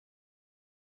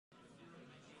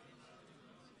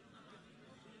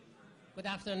Good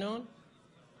afternoon.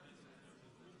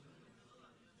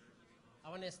 I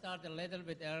want to start a little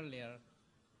bit earlier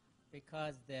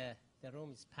because the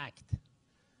room is packed.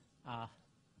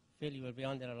 Phil, you will be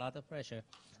under a lot of pressure.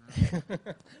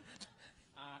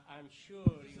 I'm sure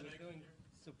you were doing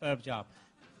a superb job.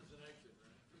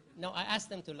 No, I asked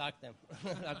them to lock them,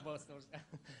 lock both doors.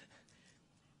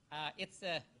 It's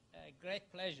a great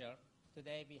pleasure.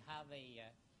 Today we have a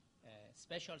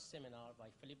special seminar by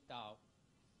Phillip Dowd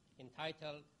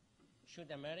entitled,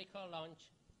 Should America Launch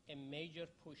a Major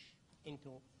Push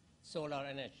into Solar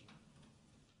Energy?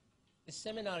 This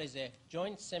seminar is a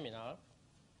joint seminar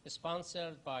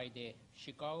sponsored by the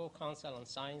Chicago Council on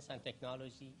Science and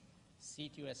Technology,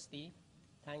 C2SD,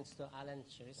 thanks to Alan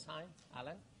Scheresheim,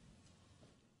 Alan,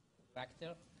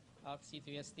 director of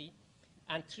C2SD,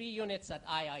 and 3 units at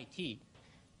IIT,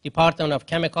 Department of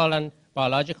Chemical and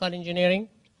Biological Engineering,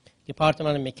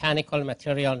 Department of Mechanical,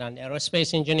 Material, and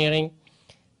Aerospace Engineering,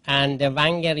 and the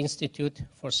Wenger Institute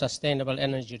for Sustainable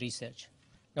Energy Research,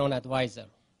 known as WISER.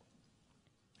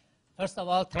 First of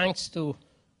all, thanks to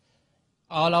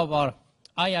all of our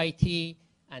IIT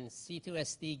and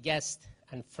C2SD guests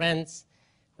and friends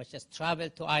who just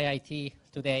traveled to IIT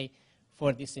today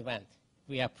for this event.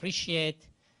 We appreciate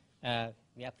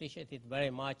it very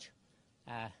much,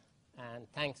 and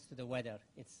thanks to the weather.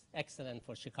 It's excellent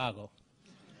for Chicago.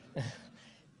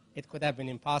 It could have been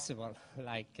impossible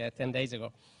like 10 days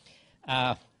ago.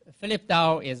 Phillip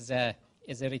Dowd is a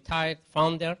retired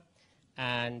founder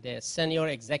and a senior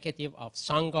executive of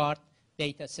SunGard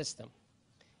Data Systems,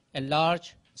 a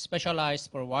large specialized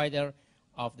provider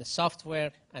of the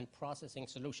software and processing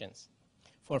solutions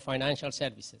for financial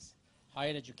services,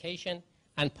 higher education,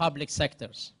 and public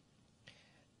sectors.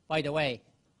 By the way,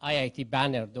 IIT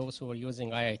Banner, those who are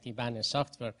using IIT Banner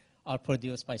software, are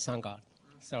produced by SunGard.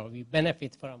 So we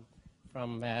benefit from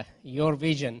your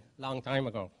vision long time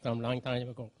ago,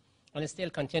 and it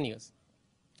still continues.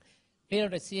 Phil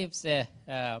receives a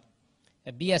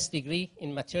BS degree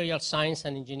in Material Science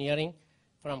and Engineering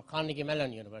from Carnegie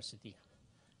Mellon University.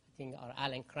 I think our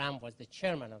Alan Cram was the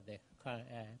chairman of the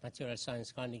Material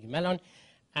Science Carnegie Mellon,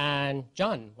 and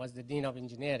John was the Dean of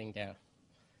Engineering there.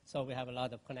 So we have a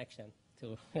lot of connection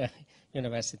to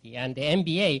university. And the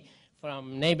MBA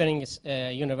from neighboring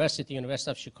University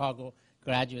of Chicago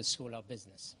Graduate School of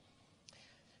Business.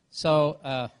 So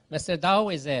Mr. Dowd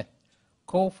is a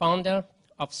co-founder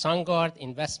of SunGard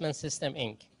Investment System,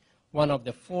 Inc., one of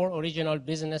the 4 original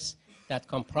business that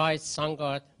comprised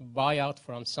SunGard buyout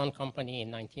from Sun Company in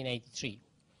 1983.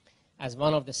 As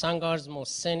one of the SunGard's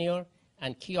most senior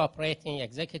and key operating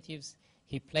executives,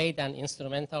 he played an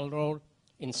instrumental role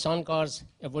in SunGard's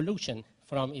evolution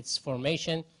from its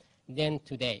formation then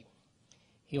to today.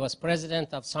 He was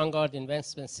president of SunGard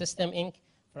Investment System, Inc.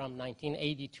 from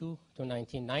 1982 to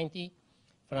 1990.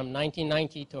 From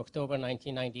 1990 to October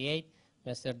 1998,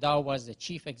 Mr. Dowd was the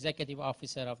chief executive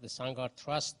officer of the SunGard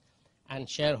Trust and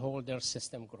Shareholder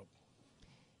System Group.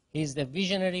 He is the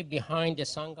visionary behind the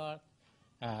SunGard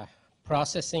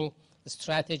processing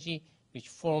strategy, which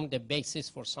formed the basis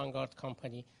for SunGard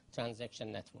Company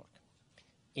Transaction Network.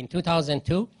 In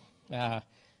 2002,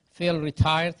 Phil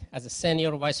retired as a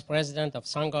senior vice president of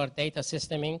SunGard Data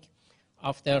Systems, Inc.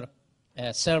 after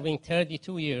serving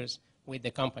 32 years with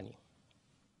the company.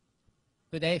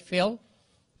 Today, Phil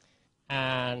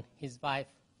and his wife,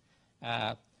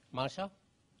 Marsha,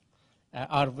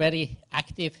 are very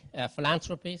active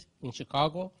philanthropists in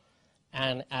Chicago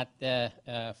and at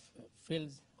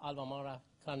Phil's alma mater,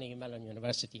 Carnegie Mellon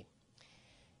University,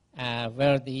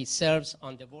 where he serves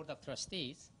on the board of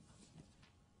trustees.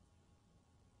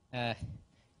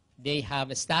 They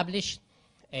have established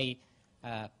a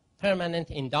permanent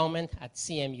endowment at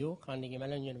CMU, Carnegie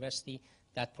Mellon University,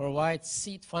 that provides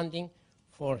seed funding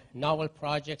for novel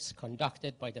projects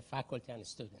conducted by the faculty and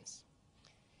students.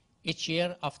 Each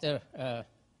year, about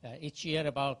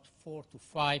 4 to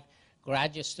 5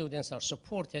 graduate students are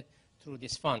supported through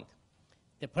this fund.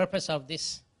 The purpose of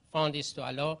this fund is to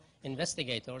allow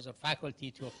investigators or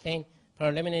faculty to obtain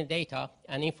preliminary data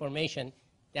and information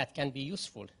that can be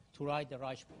useful to write a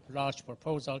large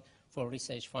proposal for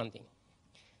research funding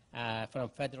from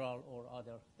federal or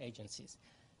other agencies.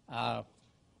 I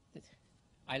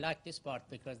like this part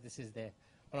because this is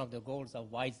one of the goals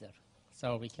of WISER,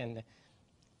 so we can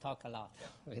talk a lot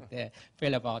with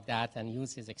Phil about that and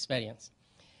use his experience.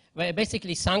 Well,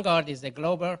 basically, SunGard is a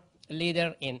global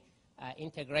leader in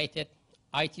integrated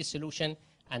IT solution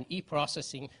and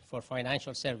e-processing for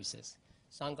financial services.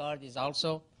 SunGard is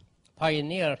also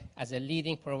pioneer as a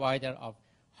leading provider of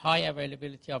high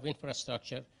availability of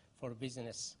infrastructure for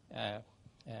business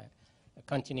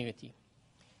continuity.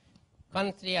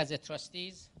 Currently, as a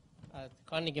trustee at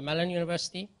Carnegie Mellon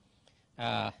University,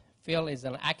 Phil is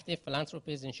an active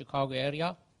philanthropist in Chicago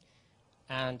area,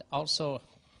 and also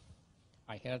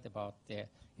I heard about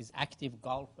he's active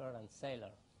golfer and sailor.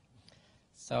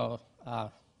 So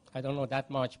I don't know that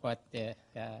much about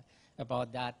that,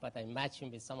 but I matched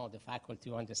him with some of the faculty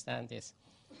who understand this.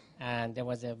 And there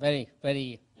was a very,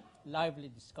 very lively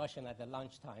discussion at the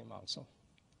lunchtime also.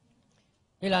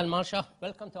 Phil and Marsha,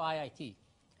 welcome to IIT.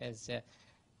 It's a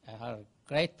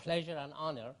great pleasure and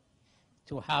honor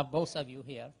to have both of you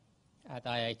here at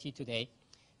IIT today.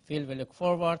 Phil, we look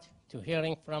forward to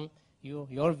hearing from you,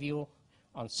 your view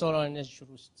on solar energy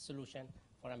solution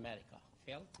for America.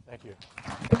 Phil? Thank you.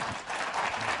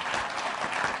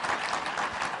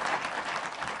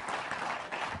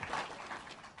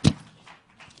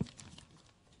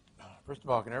 First of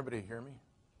all, can everybody hear me?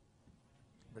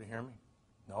 Everybody hear me?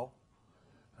 No?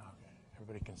 Okay.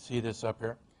 Everybody can see this up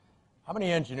here. How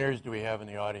many engineers do we have in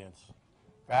the audience?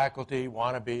 Faculty,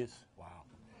 wannabes? Wow.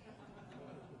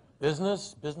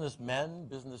 Businessmen,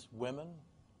 businesswomen?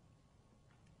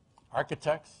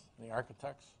 Architects? Any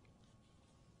architects?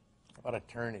 How about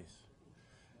attorneys?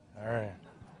 All right.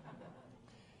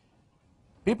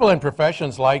 People in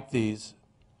professions like these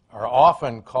are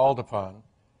often called upon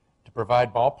to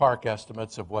provide ballpark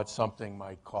estimates of what something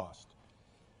might cost.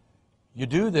 You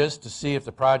do this to see if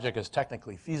the project is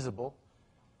technically feasible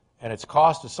and its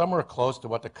cost is somewhere close to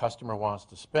what the customer wants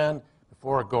to spend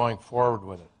before going forward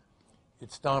with it.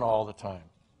 It's done all the time.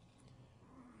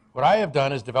 What I have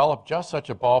done is develop just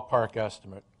such a ballpark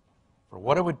estimate for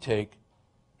what it would take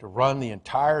to run the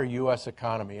entire U.S.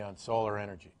 economy on solar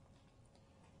energy.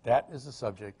 That is the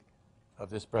subject of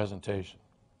this presentation.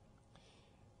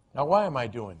 Now, why am I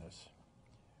doing this?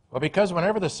 Well, because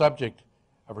whenever the subject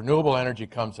of renewable energy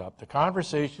comes up, the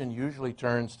conversation usually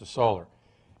turns to solar,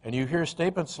 and you hear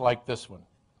statements like this one.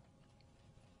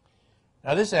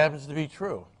 Now, this happens to be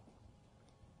true.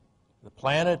 The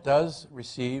planet does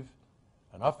receive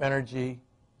enough energy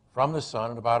from the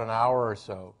sun in about an hour or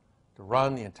so to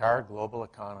run the entire global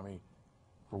economy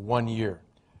for 1 year.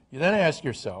 You then ask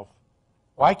yourself,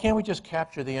 why can't we just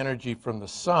capture the energy from the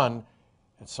sun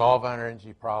and solve our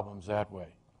energy problems that way?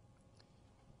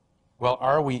 Well,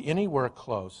 are we anywhere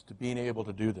close to being able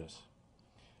to do this?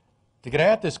 To get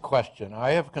at this question,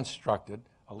 I have constructed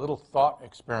a little thought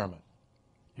experiment.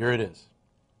 Here it is.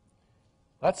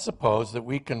 Let's suppose that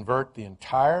we convert the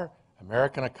entire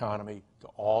American economy to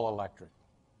all electric,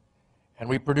 and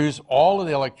we produce all of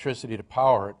the electricity to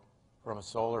power it from a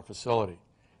solar facility.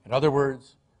 In other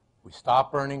words, we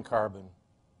stop burning carbon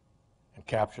and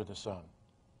capture the sun.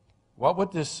 What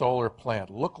would this solar plant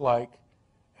look like,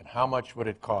 and how much would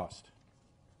it cost?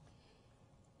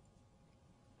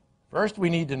 First, we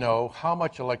need to know how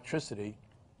much electricity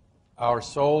our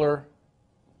solar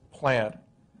plant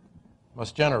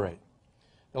must generate.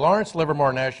 The Lawrence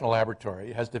Livermore National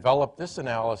Laboratory has developed this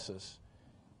analysis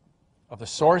of the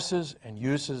sources and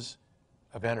uses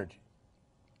of energy.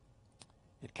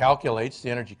 It calculates the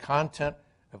energy content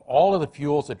of all of the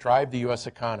fuels that drive the U.S.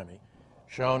 economy,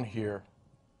 shown here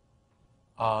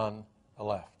on the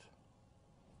left.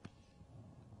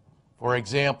 For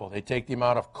example, they take the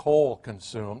amount of coal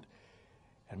consumed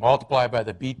and multiply by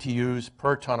the BTUs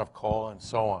per ton of coal and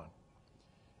so on.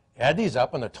 Add these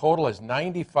up and the total is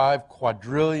 95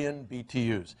 quadrillion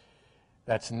BTUs.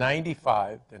 That's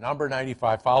 95, the number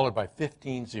 95 followed by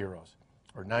 15 zeros,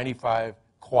 or 95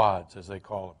 quads as they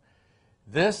call them.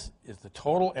 This is the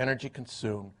total energy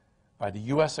consumed by the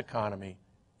U.S. economy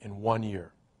in 1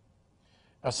 year.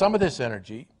 Now, some of this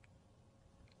energy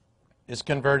is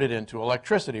converted into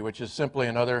electricity, which is simply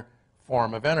another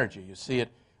form of energy. You see it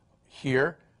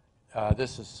here.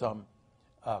 This is some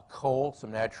coal,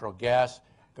 some natural gas,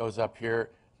 goes up here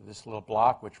to this little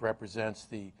block, which represents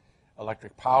the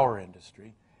electric power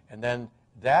industry. And then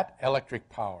that electric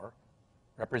power,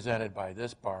 represented by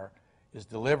this bar, is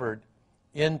delivered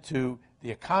into the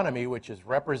economy, which is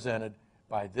represented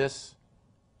by this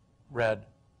red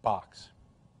box.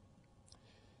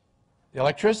 The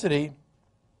electricity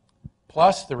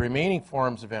plus the remaining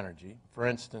forms of energy, for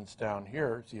instance, down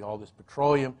here, see all this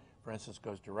petroleum, for instance,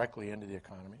 goes directly into the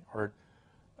economy, or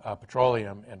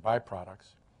petroleum and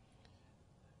byproducts.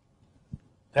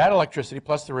 That electricity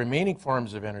plus the remaining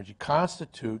forms of energy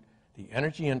constitute the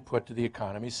energy input to the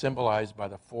economy, symbolized by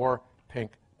the 4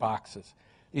 pink boxes.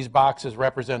 These boxes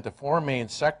represent the 4 main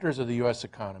sectors of the U.S.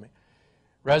 economy: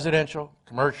 residential,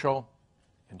 commercial,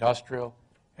 industrial,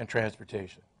 and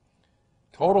transportation.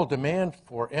 Total demand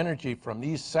for energy from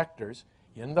these sectors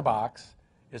in the box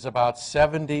is about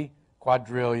 70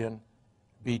 quadrillion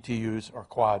BTUs, or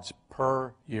quads,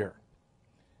 per year.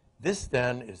 This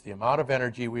then is the amount of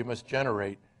energy we must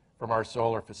generate from our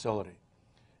solar facility.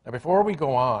 Now before we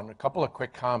go on, a couple of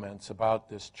quick comments about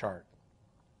this chart.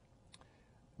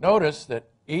 Notice that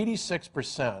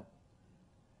 86%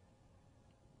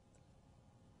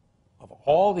 of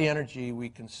all the energy we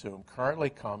consume currently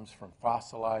comes from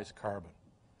fossilized carbon.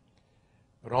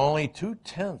 But only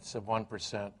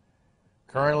 0.2%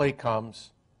 currently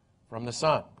comes from the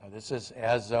sun. Now this is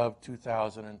as of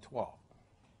 2012.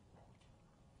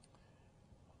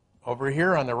 Over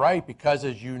here on the right, because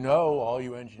as you know, all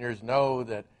you engineers know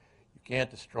that you can't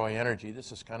destroy energy,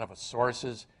 this is kind of a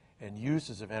sources and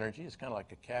uses of energy. It's kind of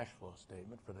like a cash flow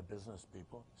statement for the business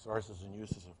people. Sources and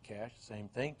uses of cash, same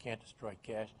thing. Can't destroy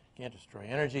cash, can't destroy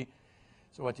energy.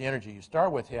 So what the energy you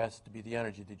start with has to be the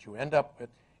energy that you end up with.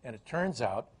 And it turns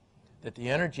out that the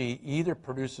energy either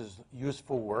produces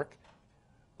useful work,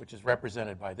 which is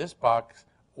represented by this box,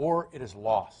 or it is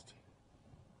lost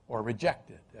or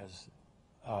rejected, as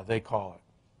they call it.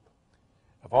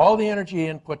 Of all the energy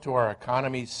input to our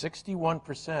economy,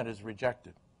 61% is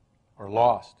rejected or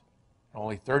lost.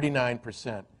 Only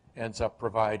 39% ends up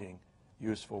providing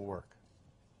useful work.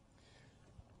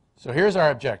 So here's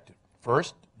our objective.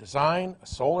 First, design a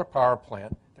solar power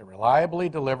plant that reliably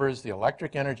delivers the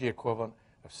electric energy equivalent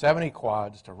of 70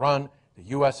 quads to run the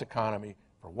U.S. economy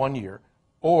for 1 year,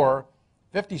 or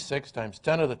 56 times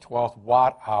 10 to the 12th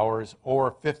watt hours,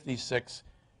 or 56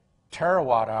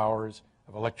 terawatt hours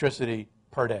of electricity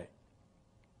per day.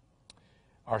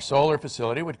 Our solar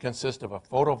facility would consist of a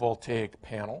photovoltaic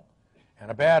panel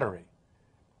and a battery.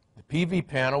 The PV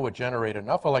panel would generate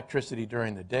enough electricity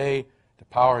during the day to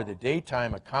power the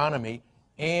daytime economy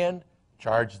and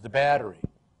charge the battery.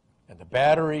 And the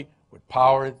battery would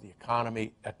power the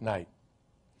economy at night.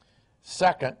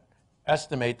 Second,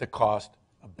 estimate the cost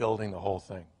of building the whole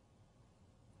thing.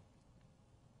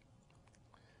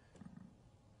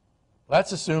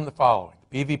 Let's assume the following.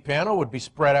 The PV panel would be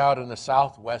spread out in the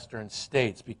southwestern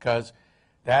states because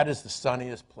that is the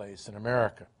sunniest place in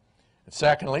America. And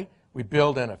secondly, we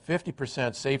build in a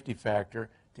 50% safety factor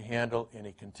to handle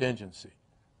any contingency.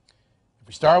 If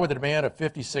we start with a demand of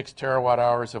 56 terawatt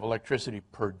hours of electricity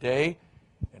per day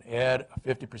and add a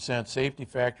 50% safety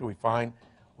factor, we find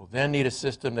we'll then need a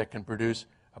system that can produce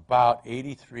about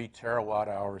 83 terawatt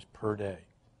hours per day.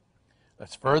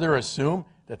 Let's further assume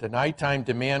that the nighttime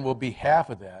demand will be half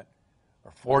of that,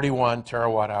 or 41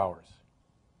 terawatt hours.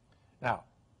 Now,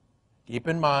 keep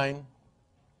in mind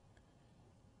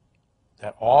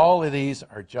that all of these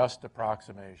are just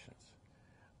approximations.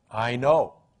 I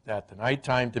know that the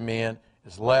nighttime demand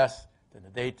is less than the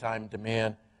daytime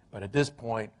demand, but at this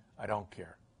point, I don't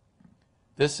care.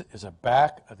 This is a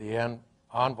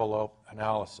back-of-the-envelope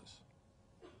analysis.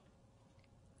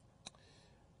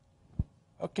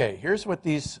 Okay, here's what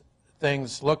these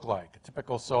things look like, a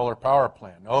typical solar power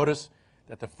plant. Notice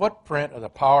that the footprint of the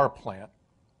power plant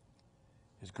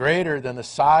is greater than the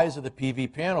size of the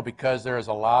PV panel because there is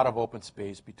a lot of open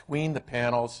space between the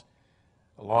panels,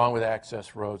 along with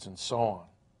access roads and so on.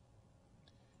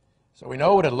 So we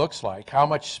know what it looks like. How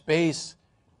much space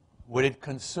would it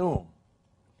consume?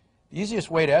 The easiest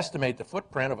way to estimate the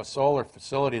footprint of a solar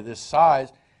facility of this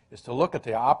size is to look at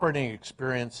the operating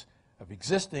experience of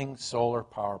existing solar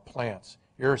power plants.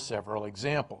 Here are several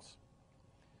examples.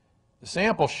 The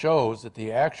sample shows that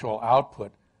the actual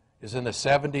output is in the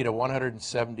 70 to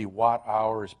 170 watt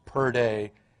hours per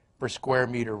day per square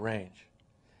meter range.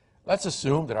 Let's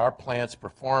assume that our plant's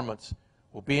performance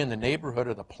will be in the neighborhood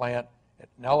of the plant at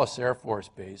Nellis Air Force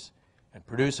Base and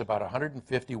produce about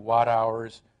 150 watt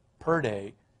hours per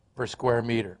day per square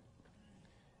meter.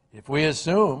 If we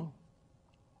assume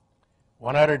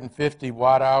 150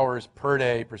 watt hours per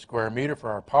day per square meter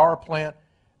for our power plant,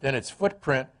 then its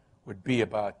footprint would be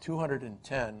about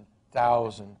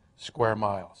 210,000 square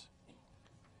miles.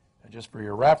 And just for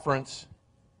your reference,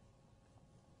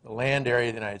 the land area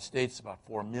of the United States is about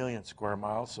 4 million square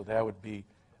miles, so that would be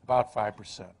about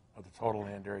 5% of the total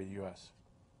land area of the U.S.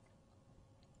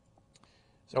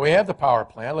 So we have the power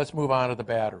plant. Let's move on to the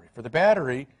battery. For the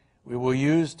battery, we will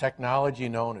use technology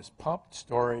known as pumped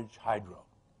storage hydro.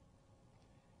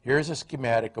 Here's a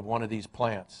schematic of one of these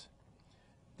plants.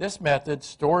 This method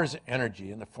stores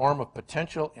energy in the form of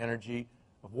potential energy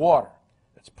of water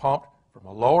that's pumped from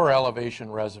a lower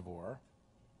elevation reservoir,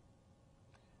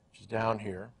 which is down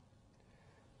here,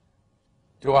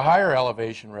 to a higher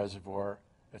elevation reservoir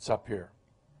that's up here.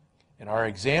 In our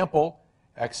example,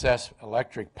 excess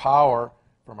electric power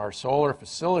from our solar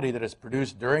facility that is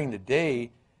produced during the day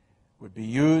would be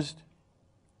used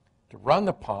to run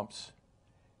the pumps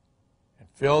and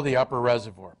fill the upper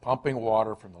reservoir, pumping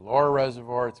water from the lower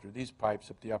reservoir through these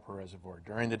pipes up the upper reservoir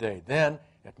during the day. Then,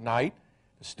 at night,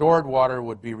 the stored water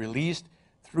would be released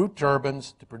through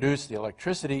turbines to produce the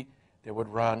electricity that would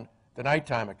run the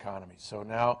nighttime economy. So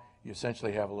now you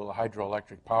essentially have a little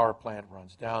hydroelectric power plant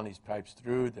runs down these pipes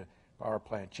through the power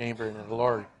plant chamber into the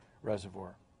lower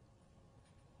reservoir.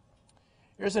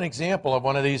 Here's an example of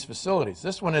one of these facilities.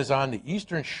 This one is on the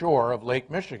eastern shore of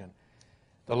Lake Michigan.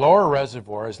 The lower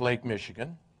reservoir is Lake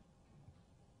Michigan.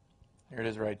 Here it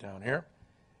is right down here.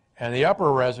 And the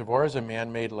upper reservoir is a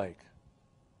man-made lake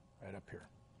right up here.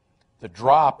 The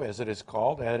drop, as it is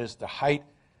called, that is the height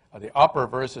of the upper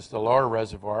versus the lower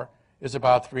reservoir, is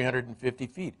about 350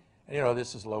 feet. And you know,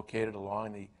 this is located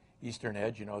along the eastern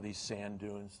edge. You know, these sand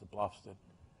dunes, the bluffs that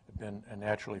have been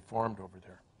naturally formed over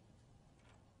there.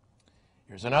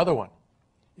 Here's another one.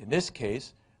 In this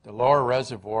case, the lower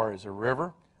reservoir is a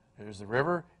river. There's the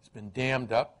river. It's been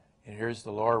dammed up, and here's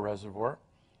the lower reservoir.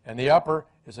 And the upper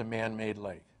is a man-made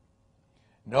lake.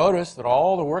 Notice that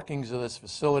all the workings of this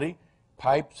facility,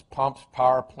 pipes, pumps,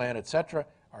 power plant, etc.,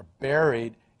 are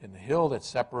buried in the hill that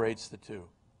separates the two.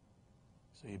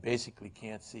 So you basically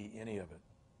can't see any of it.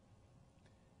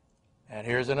 And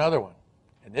here's another one.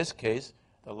 In this case,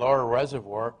 the lower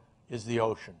reservoir is the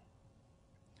ocean.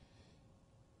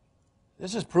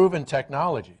 This is proven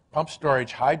technology. Pump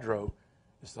storage hydro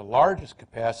is the largest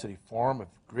capacity form of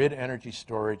grid energy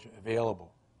storage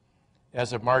available.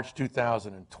 As of March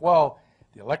 2012,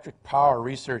 the Electric Power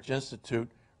Research Institute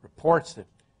reports that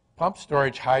pump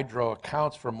storage hydro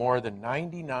accounts for more than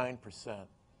 99%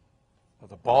 of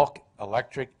the bulk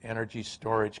electric energy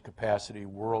storage capacity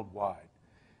worldwide,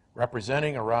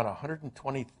 representing around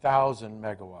 120,000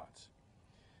 megawatts.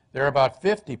 There are about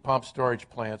 50 pump storage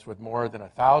plants with more than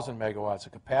 1,000 megawatts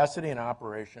of capacity in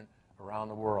operation around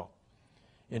the world.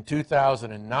 In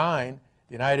 2009,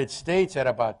 the United States had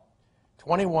about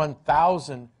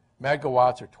 21,000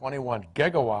 megawatts or 21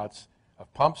 gigawatts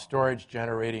of pump storage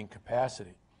generating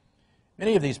capacity.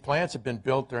 Many of these plants have been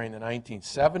built during the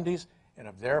 1970s and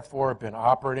have therefore been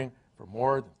operating for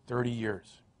more than 30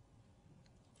 years.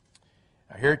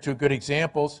 Now, here are two good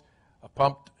examples of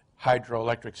pumped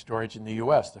hydroelectric storage in the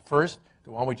U.S. The first,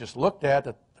 the one we just looked at,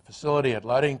 the facility at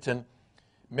Ludington,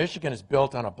 Michigan, is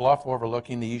built on a bluff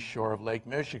overlooking the east shore of Lake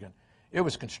Michigan. It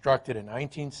was constructed in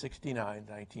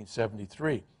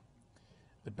 1969-1973.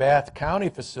 The Bath County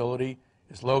facility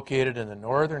is located in the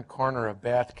northern corner of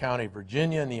Bath County,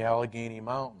 Virginia, in the Allegheny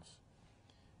Mountains.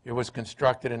 It was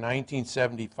constructed in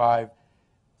 1975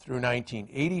 through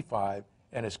 1985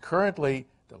 and is currently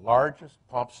the largest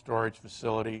pump storage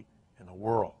facility in the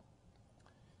world.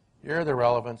 Here are the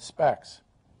relevant specs.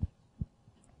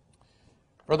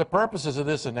 For the purposes of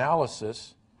this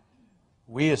analysis,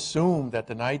 we assume that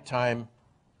the nighttime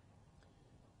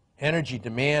energy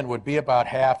demand would be about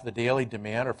half the daily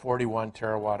demand, or 41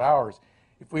 terawatt hours.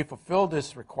 If we fulfilled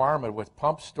this requirement with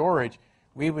pump storage,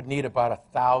 we would need about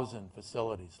 1,000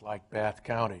 facilities like Bath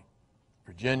County,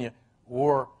 Virginia,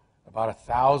 or about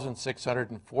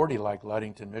 1,640 like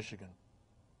Ludington, Michigan.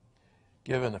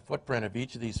 Given the footprint of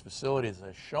each of these facilities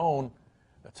as shown,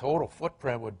 the total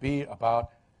footprint would be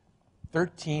about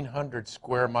 1,300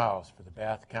 square miles for the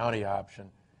Bath County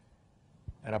option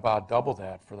and about double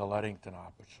that for the Ludington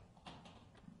option.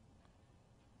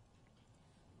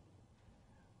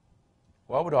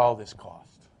 What would all this cost?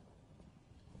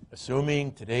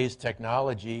 Assuming today's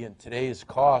technology and today's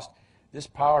cost, this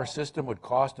power system would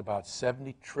cost about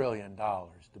 $70 trillion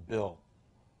to build.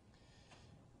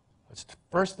 Let's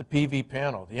first the PV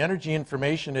panel. The Energy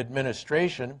Information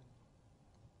Administration,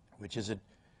 which is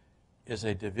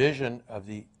a division of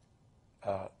the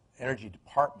Energy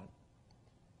Department,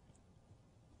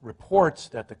 reports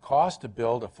that the cost to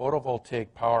build a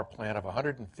photovoltaic power plant of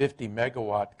 150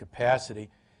 megawatt capacity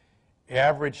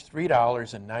averaged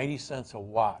 $3.90 a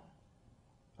watt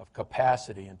of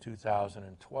capacity in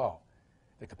 2012.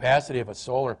 The capacity of a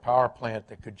solar power plant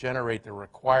that could generate the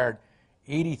required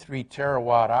 83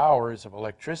 terawatt hours of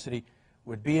electricity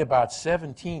would be about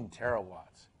 17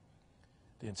 terawatts.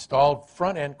 The installed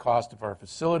front-end cost of our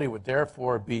facility would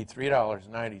therefore be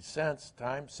 $3.90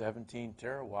 times 17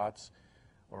 terawatts,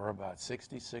 or about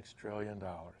 $66 trillion.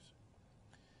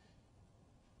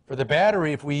 For the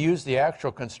battery, if we use the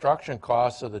actual construction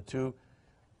costs of the two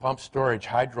pump storage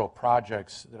hydro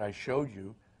projects that I showed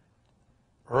you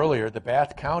earlier, the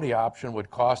Bath County option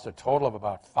would cost a total of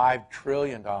about $5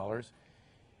 trillion,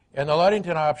 and the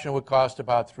Ludington option would cost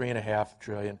about $3.5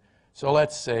 trillion. So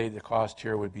let's say the cost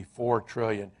here would be $4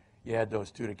 trillion. You add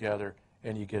those two together,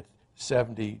 and you get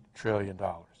 $70 trillion.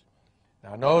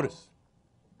 Now notice,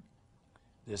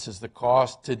 this is the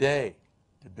cost today.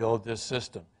 to build this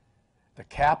system. The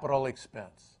capital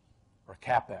expense, or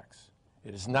CapEx.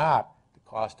 It is not the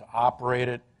cost to operate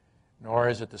it, nor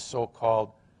is it the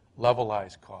so-called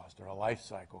levelized cost or a life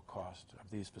cycle cost of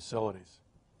these facilities.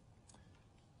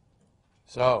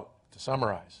 So, to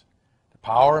summarize, to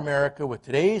power America with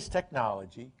today's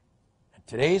technology and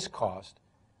today's cost,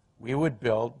 we would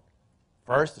build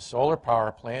first a solar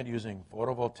power plant using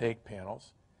photovoltaic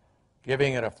panels,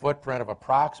 giving it a footprint of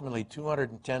approximately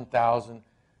 210,000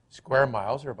 square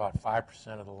miles, or about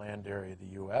 5% of the land area of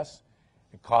the U.S.,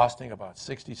 and costing about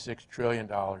 $66 trillion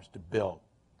to build.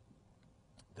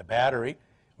 The battery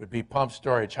would be pumped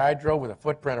storage hydro with a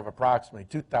footprint of approximately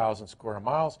 2,000 square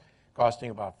miles, costing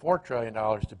about $4 trillion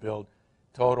to build,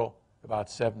 total about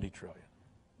 $70 trillion.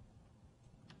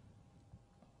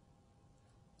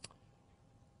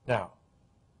 Now,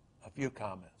 a few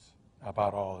comments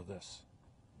about all of this.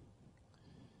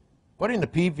 Putting the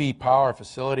PV power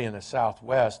facility in the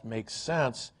Southwest makes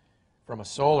sense from a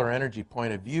solar energy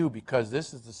point of view because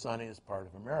this is the sunniest part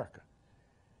of America.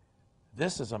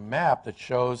 This is a map that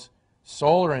shows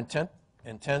solar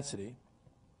intensity.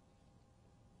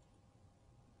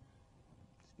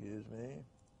 Excuse me.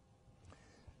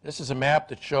 This is a map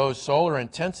that shows solar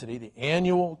intensity, the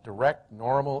annual direct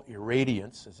normal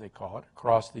irradiance, as they call it,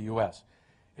 across the U.S.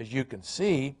 As you can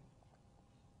see,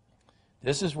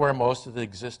 this is where most of the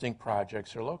existing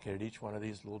projects are located. Each one of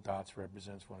these little dots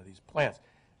represents one of these plants.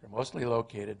 They're mostly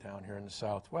located down here in the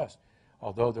Southwest,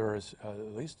 although there is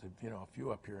at least a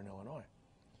few up here in Illinois.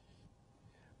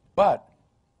 But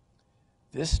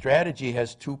this strategy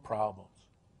has two problems.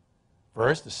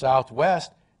 First, the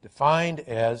Southwest, defined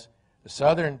as the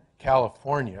Southern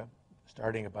California,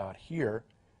 starting about here,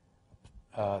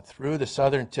 through the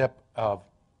southern tip of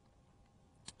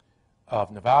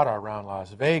Nevada around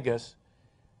Las Vegas,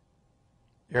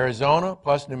 Arizona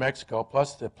plus New Mexico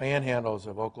plus the panhandles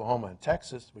of Oklahoma and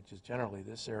Texas, which is generally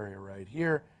this area right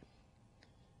here,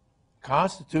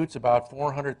 constitutes about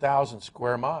 400,000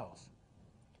 square miles.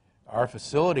 Our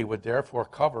facility would therefore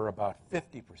cover about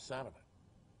 50% of it.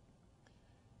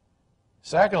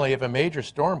 Secondly, if a major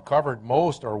storm covered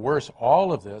most or worse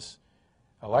all of this,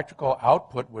 electrical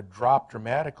output would drop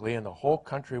dramatically and the whole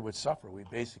country would suffer. We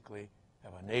basically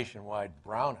have a nationwide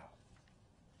brownout.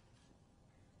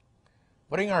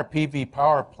 Putting our PV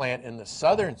power plant in the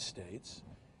southern states,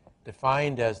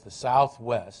 defined as the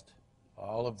Southwest,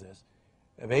 all of this,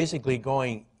 basically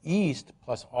going east,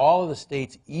 plus all of the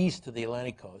states east to the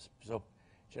Atlantic coast, so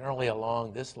generally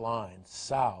along this line,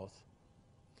 south,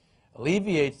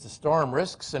 alleviates the storm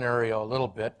risk scenario a little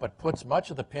bit, but puts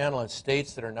much of the panel in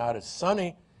states that are not as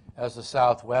sunny as the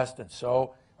Southwest, and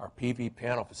so our PV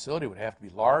panel facility would have to be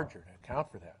larger to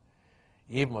account for that.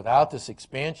 Even without this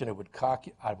expansion, it would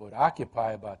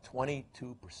occupy about 22%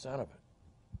 of it.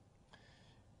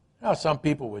 Now, some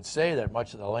people would say that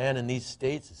much of the land in these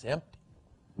states is empty.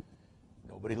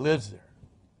 Nobody lives there.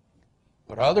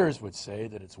 But others would say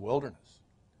that it's wilderness,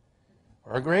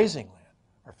 or a grazing land,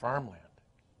 or farmland.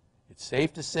 It's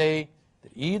safe to say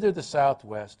that either the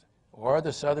Southwest or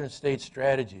the southern state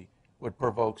strategy would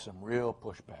provoke some real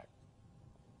pushback.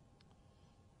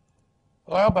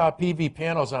 Well, how about PV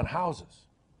panels on houses?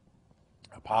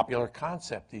 A popular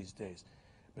concept these days,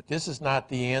 but this is not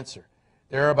the answer.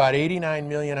 There are about 89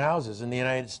 million houses in the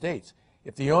United States.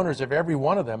 If the owners of every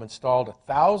one of them installed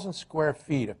 1,000 square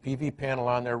feet of PV panel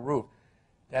on their roof,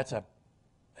 that's a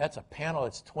panel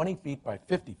that's 20 feet by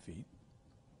 50 feet.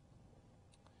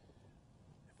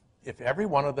 If every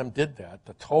one of them did that,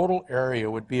 the total area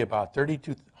would be about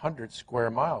 3,200 square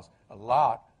miles, a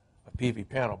lot of PV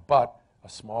panel, but a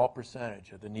small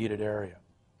percentage of the needed area.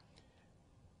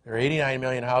 There are 89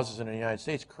 million houses in the United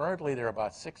States. Currently, there are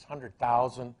about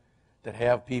 600,000 that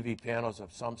have PV panels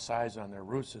of some size on their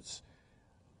roofs. It's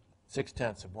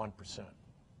 0.6%.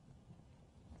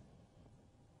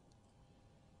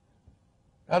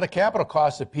 Now, the capital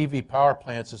cost of PV power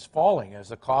plants is falling as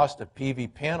the cost of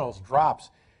PV panels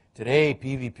drops. Today,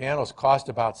 PV panels cost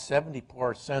about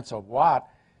 74 cents a watt,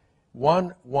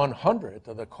 1/100th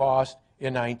of the cost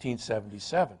in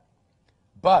 1977.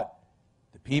 But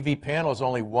the PV panel is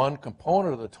only one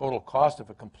component of the total cost of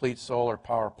a complete solar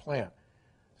power plant.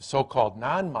 The so-called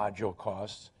non-module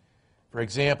costs, for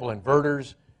example,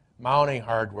 inverters, mounting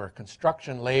hardware,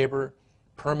 construction labor,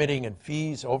 permitting and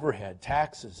fees, overhead,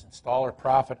 taxes, installer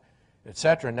profit,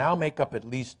 etc., now make up at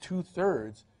least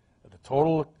 2/3 of the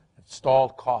total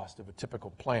installed cost of a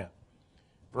typical plant.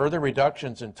 Further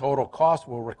reductions in total cost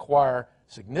will require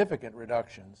significant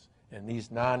reductions in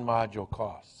these non-module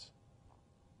costs.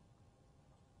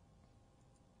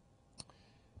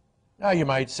 Now you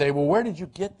might say, well, where did you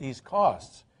get these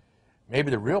costs? Maybe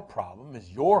the real problem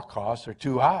is your costs are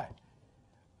too high.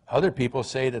 Other people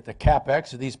say that the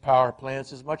CapEx of these power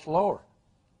plants is much lower.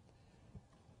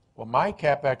 Well, my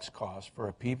CapEx cost for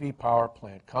a PV power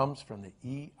plant comes from the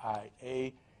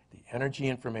EIA, the Energy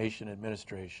Information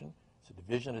Administration. It's a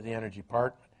division of the Energy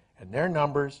Department, and their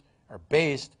numbers are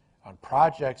based on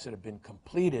projects that have been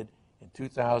completed in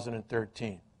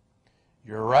 2013.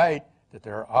 You're right that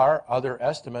there are other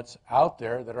estimates out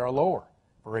there that are lower.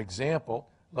 For example,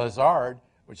 Lazard,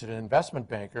 which is an investment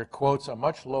banker, quotes a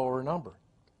much lower number,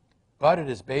 but it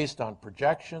is based on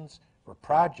projections for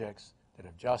projects that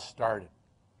have just started.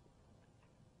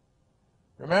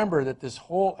 Remember that this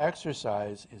whole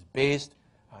exercise is based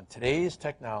on today's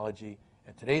technology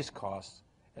and today's costs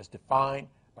as defined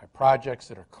by projects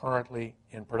that are currently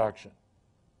in production.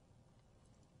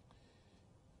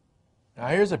 Now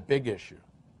here's a big issue.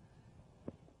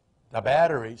 The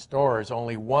battery stores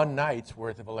only one night's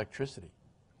worth of electricity.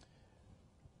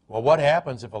 Well, what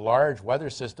happens if a large weather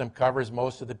system covers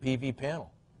most of the PV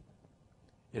panel?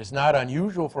 It is not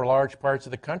unusual for large parts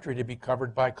of the country to be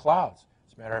covered by clouds.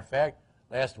 As a matter of fact,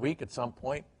 last week at some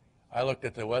point, I looked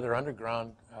at the Weather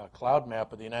Underground cloud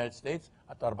map of the United States.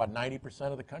 I thought about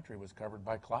 90% of the country was covered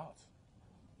by clouds.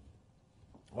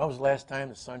 When was the last time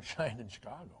the sun shined in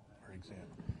Chicago, for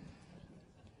example?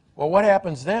 Well, what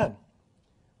happens then?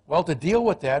 Well, to deal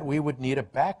with that, we would need a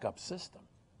backup system.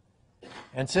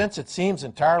 And since it seems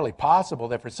entirely possible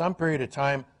that for some period of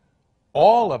time,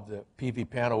 all of the PV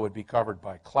panel would be covered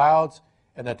by clouds,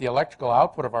 and that the electrical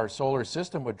output of our solar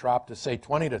system would drop to, say,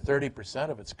 20 to 30%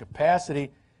 of its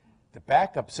capacity, the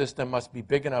backup system must be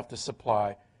big enough to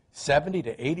supply 70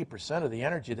 to 80% of the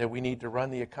energy that we need to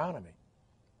run the economy.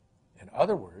 In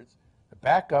other words, the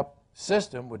backup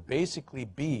system would basically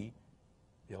be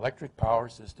the electric power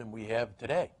system we have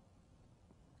today.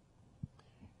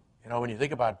 You know, when you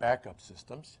think about backup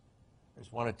systems,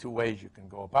 there's one of two ways you can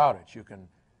go about it. You can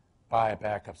buy a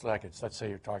backup, so like let's say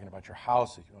you're talking about your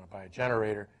house, if you want to buy a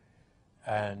generator,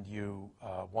 and you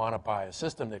want to buy a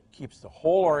system that keeps the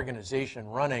whole organization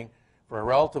running for a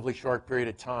relatively short period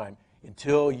of time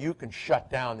until you can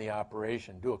shut down the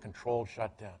operation, do a controlled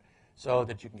shutdown, so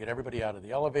that you can get everybody out of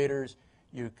the elevators,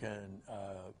 you can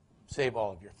save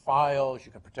all of your files,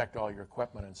 you can protect all your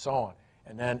equipment, and so on.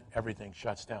 And then everything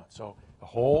shuts down. So the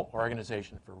whole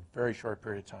organization for a very short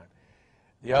period of time.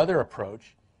 The other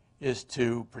approach is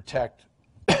to protect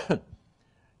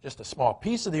just a small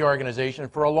piece of the organization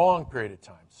for a long period of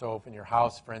time. So if in your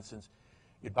house, for instance,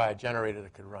 you'd buy a generator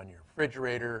that could run your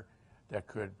refrigerator, that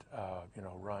could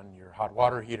run your hot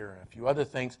water heater and a few other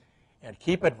things, and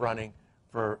keep it running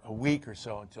for a week or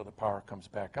so until the power comes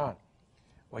back on.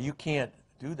 Well, you can't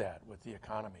do that with the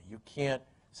economy. You can't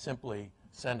simply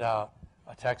send out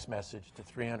a text message to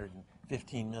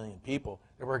 315 million people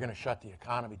that we're going to shut the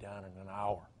economy down in an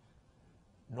hour.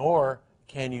 Nor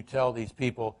can you tell these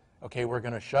people, okay, we're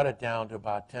going to shut it down to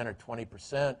about 10 or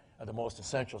 20% of the most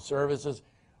essential services,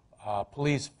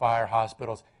 police, fire,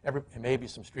 hospitals, maybe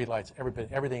some streetlights,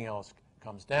 everything else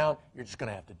comes down. You're just going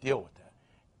to have to deal with that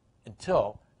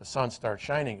until the sun starts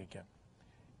shining again.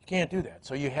 You can't do that.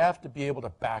 So you have to be able to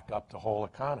back up the whole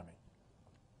economy.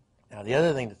 Now, the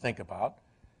other thing to think about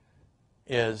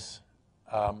is,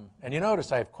 and you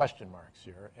notice I have question marks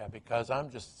here because I'm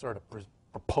just sort of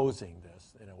proposing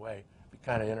this in a way. I'd be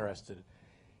kind of interested in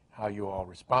how you all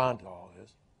respond to all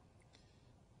this.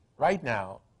 Right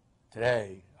now,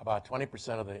 today, about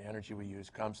 20% of the energy we use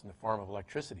comes in the form of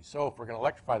electricity. So if we're going to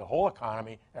electrify the whole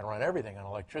economy and run everything on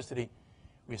electricity,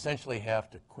 we essentially have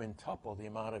to quintuple the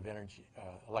amount of energy,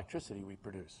 electricity we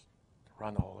produce to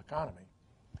run the whole economy.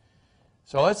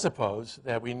 So let's suppose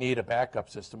that we need a backup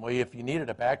system. Well, if you needed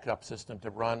a backup system to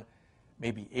run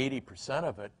maybe 80%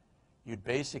 of it, you'd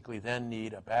basically then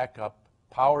need a backup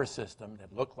power system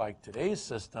that looked like today's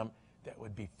system that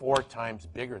would be 4 times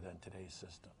bigger than today's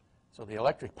system. So the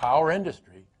electric power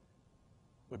industry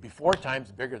would be 4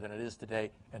 times bigger than it is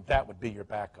today, and that would be your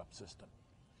backup system.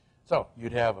 So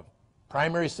you'd have a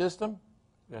primary system,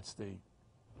 that's the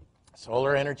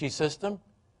solar energy system,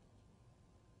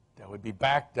 that would be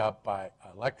backed up by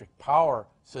an electric power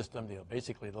system,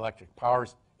 basically the electric power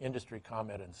industry,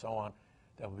 ComEd, and so on,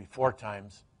 that would be 4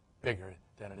 times bigger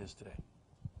than it is today.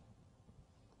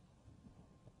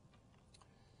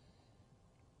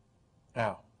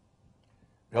 Now,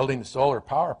 building the solar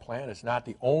power plant is not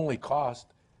the only cost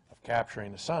of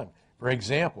capturing the sun. For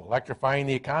example, electrifying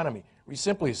the economy. We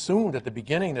simply assumed at the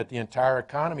beginning that the entire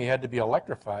economy had to be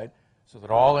electrified so that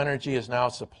all energy is now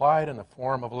supplied in the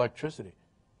form of electricity.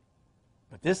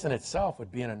 But this in itself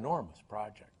would be an enormous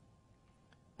project.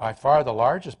 By far the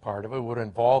largest part of it would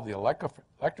involve the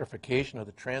electrification of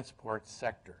the transport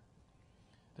sector.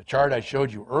 The chart I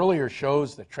showed you earlier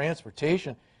shows that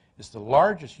transportation is the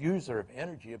largest user of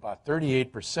energy, about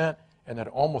 38%, and that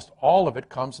almost all of it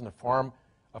comes in the form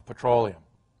of petroleum.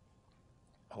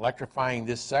 Electrifying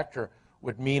this sector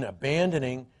would mean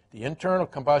abandoning the internal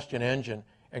combustion engine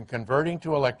and converting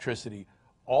to electricity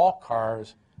all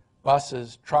cars,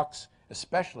 buses, trucks,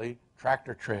 especially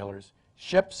tractor trailers,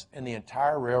 ships, and the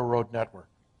entire railroad network.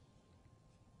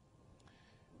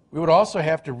 We would also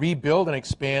have to rebuild and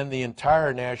expand the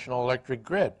entire national electric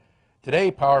grid.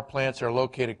 Today, power plants are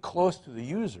located close to the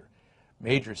user.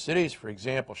 Major cities, for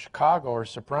example, Chicago, are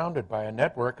surrounded by a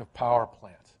network of power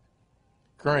plants.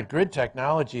 Current grid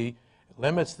technology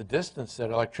limits the distance that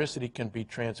electricity can be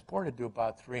transported to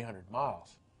about 300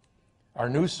 miles. Our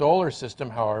new solar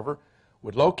system, however,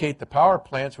 would locate the power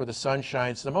plants where the sun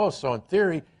shines the most. So in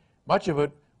theory, much of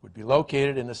it would be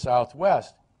located in the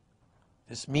southwest.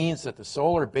 This means that the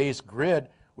solar-based grid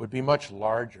would be much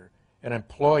larger and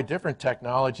employ different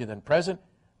technology than present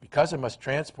because it must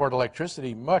transport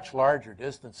electricity much larger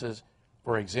distances,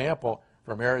 for example,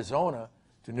 from Arizona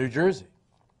to New Jersey.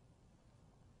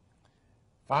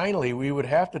 Finally, we would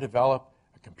have to develop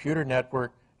a computer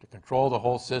network to control the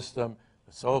whole system,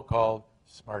 the so-called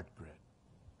smart grid.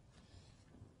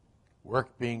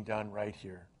 Work being done right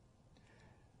here.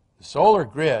 The solar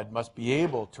grid must be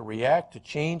able to react to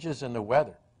changes in the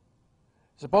weather.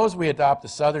 Suppose we adopt the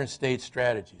southern state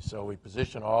strategy, so we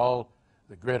position all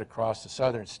the grid across the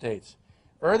southern states.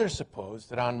 Further, suppose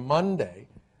that on Monday,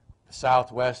 the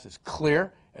southwest is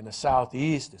clear and the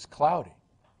southeast is cloudy.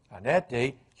 On that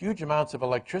day, huge amounts of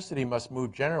electricity must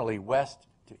move generally west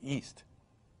to east.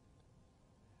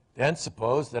 Then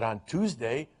suppose that on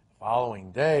Tuesday, the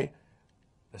following day,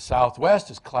 the southwest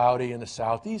is cloudy and the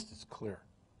southeast is clear.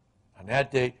 On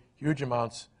that day, huge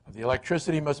amounts of the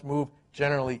electricity must move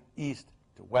generally east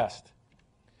to west.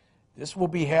 This will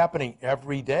be happening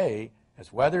every day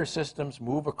as weather systems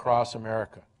move across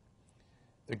America.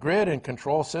 The grid and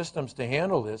control systems to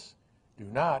handle this do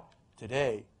not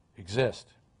today exist.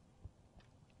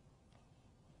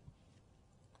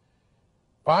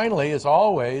 Finally, as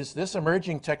always, this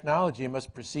emerging technology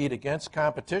must proceed against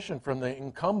competition from the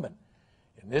incumbent.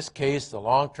 In this case, the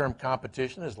long-term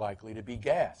competition is likely to be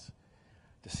gas.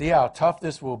 To see how tough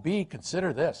this will be,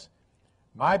 consider this.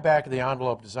 My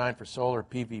back-of-the-envelope design for solar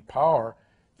PV power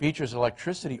features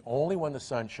electricity only when the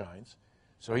sun shines,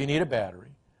 so you need a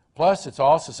battery. Plus, it's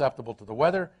all susceptible to the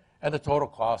weather, and the total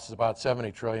cost is about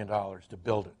 $70 trillion to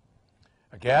build it.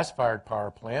 A gas-fired power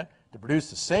plant, to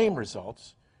produce the same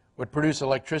results, would produce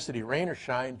electricity rain or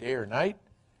shine, day or night,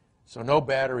 so no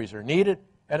batteries are needed,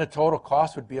 and the total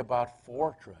cost would be about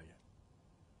 $4 trillion.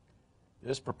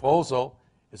 This proposal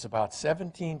is about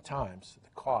 17 times the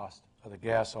cost of the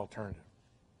gas alternative.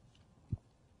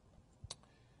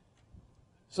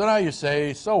 So now you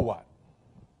say, so what?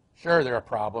 Sure, there are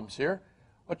problems here.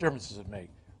 What difference does it make?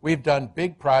 We've done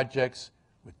big projects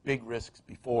with big risks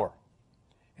before.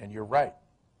 And you're right.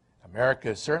 America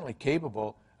is certainly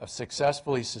capable of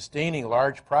successfully sustaining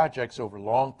large projects over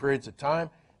long periods of time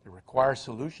that require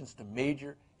solutions to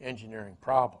major engineering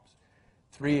problems.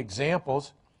 3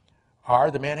 examples are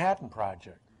the Manhattan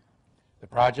Project. The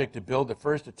project to build the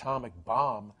first atomic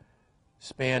bomb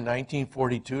spanned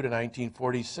 1942 to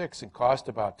 1946 and cost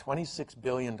about $26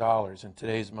 billion in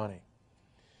today's money.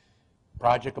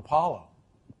 Project Apollo.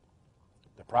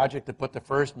 The project that put the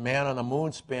first man on the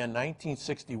moon spanned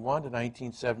 1961 to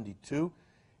 1972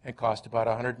 and cost about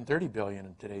 $130 billion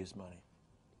in today's money.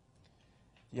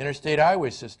 The Interstate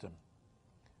Highway System.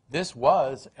 This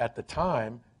was, at the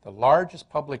time, the largest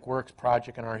public works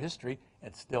project in our history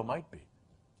and still might be.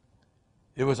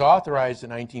 It was authorized in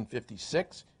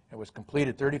 1956 and was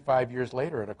completed 35 years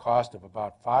later at a cost of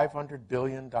about $500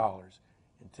 billion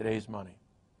in today's money.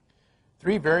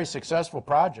 3 very successful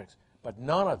projects, but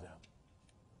none of them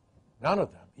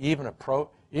even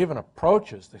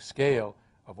approaches the scale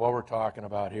of what we're talking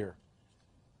about here.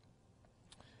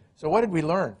 So what did we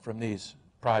learn from these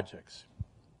projects?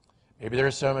 Maybe there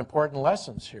are some important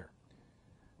lessons here.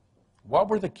 What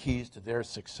were the keys to their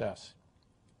success?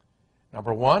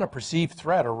 Number 1, a perceived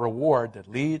threat or reward that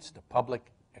leads to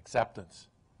public acceptance.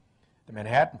 The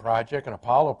Manhattan Project and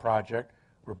Apollo Project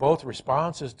were both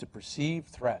responses to perceived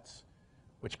threats,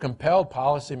 which compelled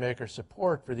policymaker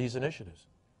support for these initiatives.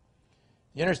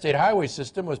 The Interstate Highway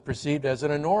System was perceived as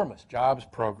an enormous jobs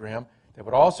program that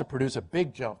would also produce a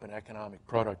big jump in economic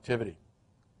productivity.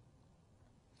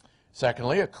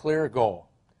 Secondly, a clear goal.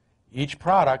 Each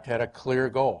product had a clear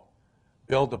goal.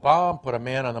 Build the bomb, put a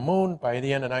man on the moon. By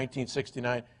the end of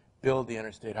 1969, build the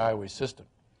Interstate Highway System.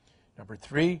 Number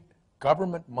 3,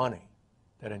 government money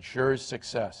that ensures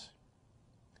success.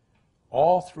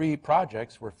 all three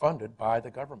projects were funded by the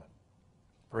government.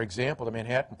 For example, the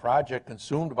Manhattan Project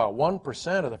consumed about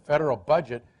 1% of the federal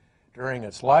budget during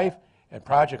its life, and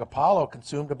Project Apollo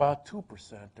consumed about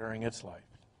 2% during its life.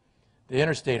 The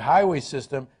interstate highway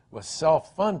system was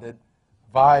self-funded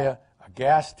via a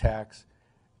gas tax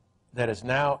that is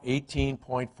now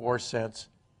 18.4 cents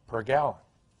per gallon.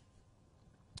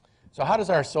 So how does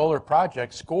our solar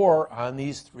project score on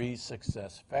these three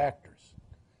success factors?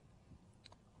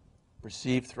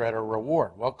 Perceived threat or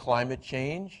reward? Well, climate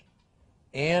change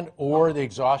and or the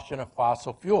exhaustion of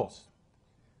fossil fuels.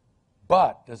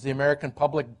 But does the American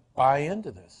public buy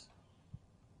into this?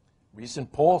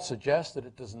 Recent polls suggest that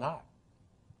it does not.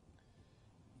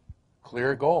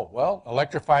 Clear goal. Well,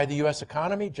 electrify the U.S.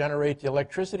 economy, generate the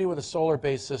electricity with a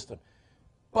solar-based system.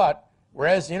 But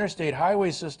whereas the interstate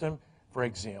highway system, for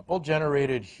example,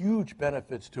 generated huge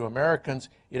benefits to Americans,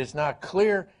 it is not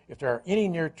clear if there are any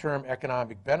near-term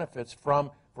economic benefits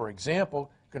from, for example,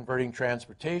 converting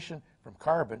transportation from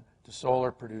carbon to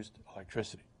solar-produced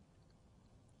electricity.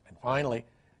 And finally,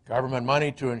 government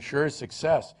money to ensure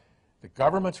success. The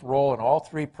government's role in all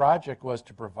three projects was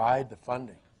to provide the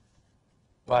funding.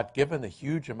 But given the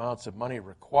huge amounts of money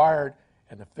required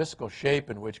and the fiscal shape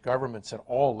in which governments at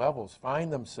all levels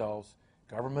find themselves,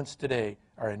 governments today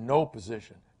are in no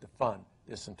position to fund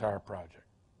this entire project.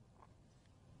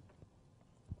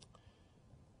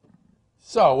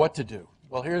 So what to do?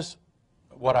 Well, here's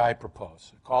what I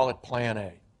propose. I call it Plan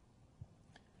A.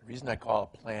 The reason I call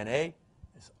it Plan A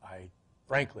is I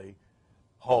frankly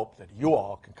hope that you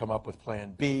all can come up with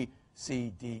Plan B,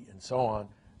 C, D, and so on,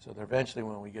 so that eventually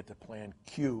when we get to Plan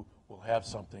Q, we'll have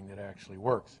something that actually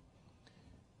works.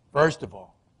 First of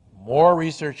all, more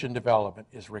research and development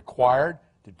is required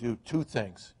to do two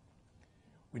things.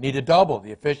 We need to double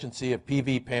the efficiency of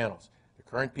PV panels. The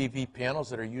current PV panels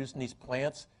that are used in these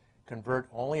plants convert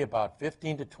only about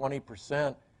 15 to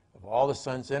 20% of all the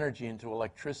sun's energy into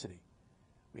electricity.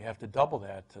 We have to double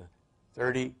that to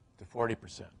 30 to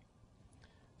 40%.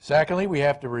 Secondly, we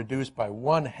have to reduce by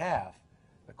 1/2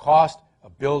 the cost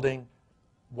of building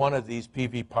one of these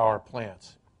PV power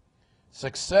plants.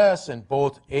 Success in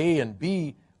both A and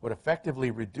B would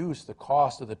effectively reduce the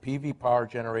cost of the PV power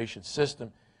generation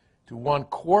system to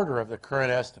 1/4 of the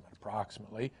current estimate,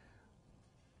 approximately,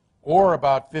 or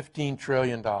about $15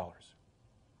 trillion.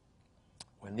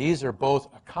 When these are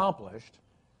both accomplished,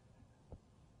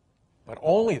 but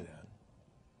only then,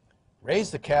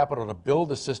 raise the capital to build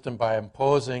the system by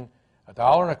imposing a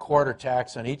 $1.25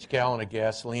 tax on each gallon of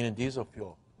gasoline and diesel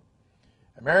fuel.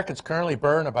 Americans currently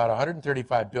burn about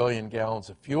 135 billion gallons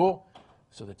of fuel,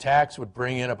 so the tax would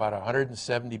bring in about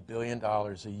 $170 billion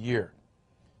a year.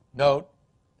 Note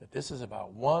that this is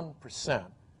about 1%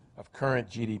 of current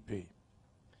GDP.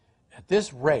 At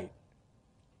this rate,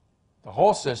 the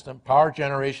whole system, power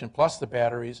generation plus the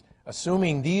batteries,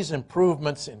 assuming these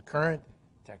improvements in current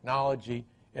technology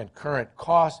and current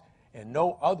cost and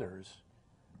no others,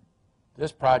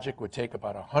 this project would take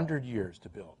about 100 years to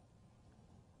build.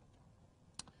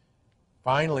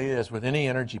 Finally, as with any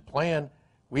energy plan,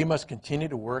 we must continue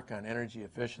to work on energy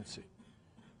efficiency.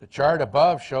 The chart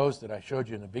above shows that I showed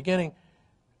you in the beginning,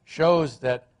 shows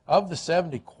that of the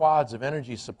 70 quads of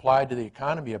energy supplied to the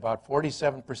economy, about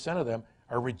 47% of them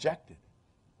are rejected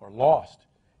or lost.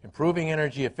 Improving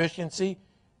energy efficiency,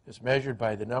 as measured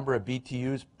by the number of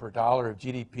BTUs per dollar of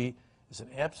GDP, is an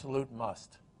absolute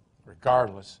must,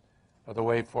 regardless of the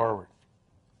way forward.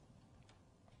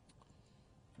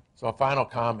 So a final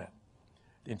comment.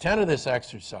 The intent of this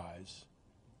exercise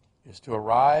is to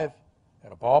arrive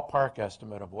at a ballpark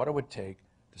estimate of what it would take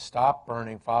to stop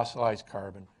burning fossilized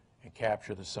carbon and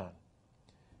capture the sun.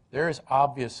 There is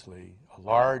obviously a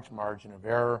large margin of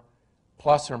error,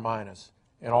 plus or minus,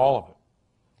 in all of it.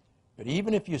 But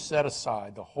even if you set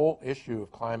aside the whole issue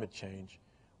of climate change,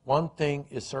 one thing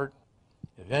is certain.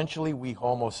 Eventually, we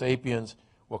Homo sapiens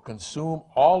will consume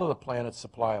all of the planet's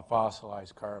supply of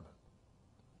fossilized carbon.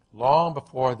 Long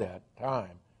before that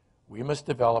time, we must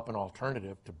develop an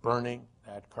alternative to burning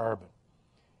that carbon.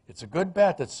 It's a good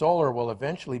bet that solar will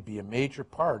eventually be a major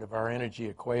part of our energy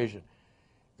equation.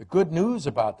 The good news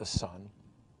about the sun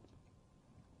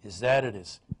is that it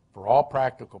is, for all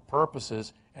practical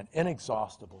purposes, an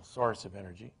inexhaustible source of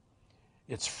energy.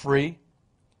 It's free,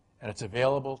 and it's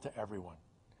available to everyone.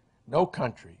 No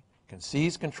country can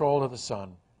seize control of the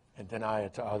sun and deny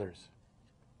it to others.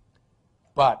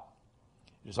 But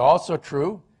it is also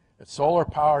true that solar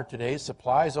power today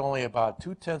supplies only about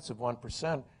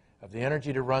 0.2% of the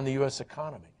energy to run the U.S.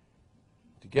 economy.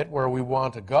 To get where we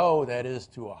want to go, that is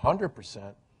to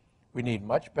 100%, we need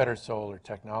much better solar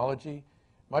technology,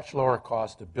 much lower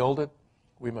cost to build it,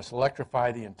 We must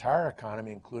electrify the entire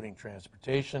economy, including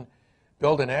transportation,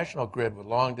 build a national grid with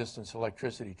long-distance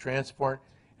electricity transport,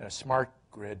 and a smart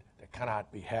grid that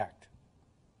cannot be hacked.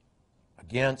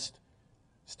 Against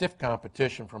stiff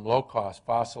competition from low-cost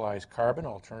fossilized carbon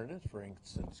alternatives, for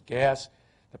instance gas,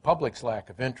 the public's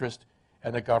lack of interest,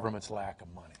 and the government's lack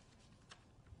of money.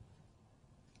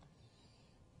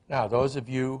 Now, those of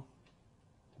you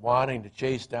wanting to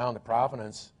chase down the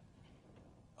provenance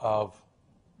of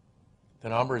the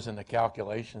numbers and the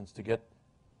calculations to get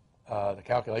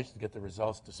the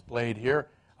results displayed here,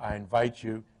 I invite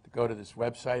you to go to this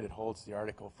website. It holds the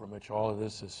article from which all of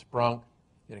this is sprung.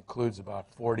 It includes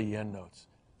about 40 endnotes,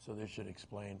 so this should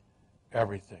explain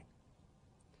everything.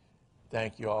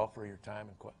 Thank you all for your time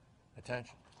and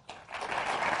attention.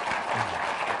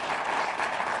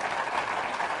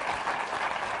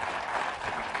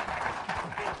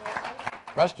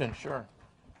 Question, sure.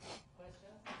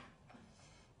 Question?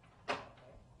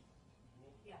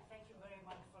 Yeah, thank you very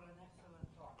much for an excellent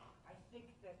talk. I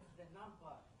think that the number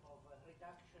of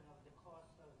reduction of the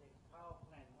cost of the power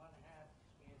plant, one half,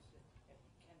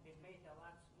 can be made a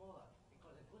lot smaller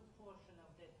because a good portion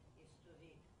of it is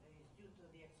due to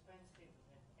the expensive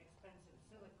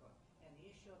silicon. And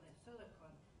the issue of the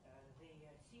silicon,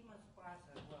 the Siemens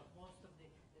process, where most of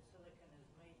the silicon is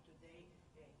made today,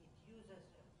 it uses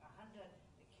 100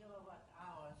 kilowatt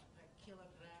hours per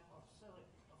kilogram of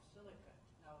silicon.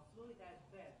 Now, fluidized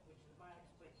bed, which is my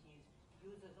expertise,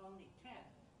 uses only 10.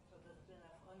 So there's been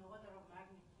an order of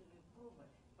magnitude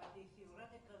improvement. But the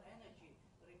theoretical energy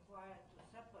required to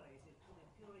separate it to the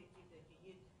purity that you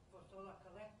need for solar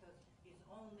collectors is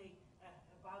only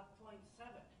about 0.7.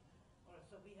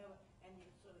 So we have, and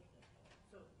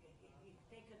so if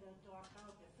taken into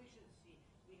account efficiency,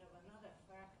 we have another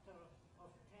factor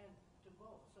of 10 to go.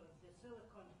 So if the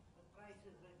silicon price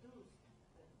is reduced,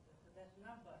 that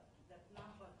number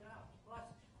down. Plus,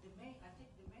 I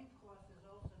think the main cost is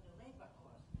also the labor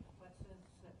cost. But since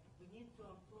we need to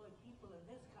employ people in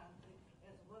this country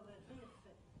as well as this,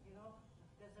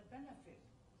 there's a benefit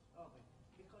of it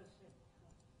because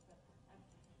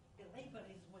the labor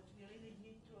is what we really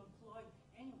need to employ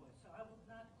anyway. So I would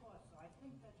not cost. So I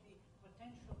think that the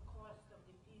potential cost of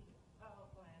the PV power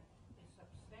plant is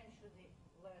substantially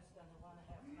less than the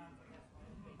 1.5 number. That's my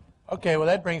opinion. Okay, well,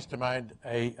 that brings to mind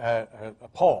a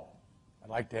poll I'd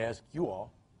like to ask you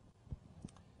all.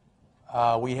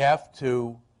 We have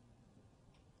to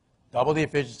double the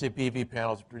efficiency of PV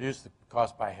panels, reduce the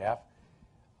cost by half.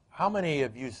 How many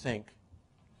of you think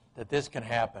that this can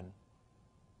happen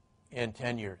in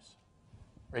 10 years?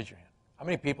 Raise your hand. How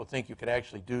many people think you could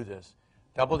actually do this?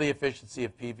 Double the efficiency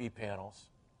of PV panels,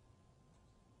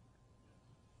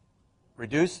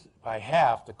 reduce by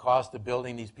half the cost of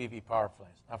building these PV power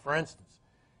plants. Now, for instance,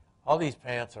 all these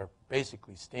plants are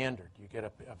basically standard. You get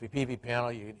a PV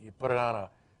panel, you put it on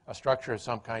a structure of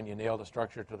some kind, you nail the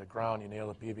structure to the ground, you nail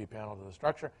the PV panel to the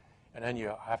structure, and then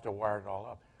you have to wire it all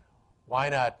up. Why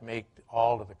not make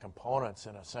all of the components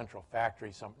in a central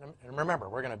factory? And remember,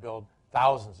 we're going to build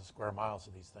thousands of square miles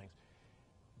of these things.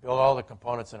 Build all the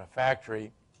components in a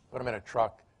factory, put them in a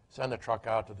truck, send the truck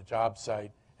out to the job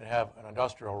site, and have an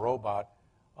industrial robot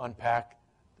unpack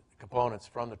the components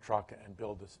from the truck and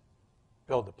build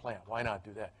the plant. Why not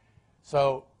do that?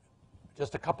 So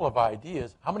just a couple of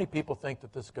ideas. How many people think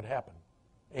that this could happen?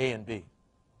 A and B.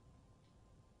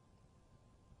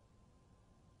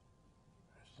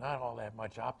 There's not all that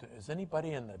much optimism. Is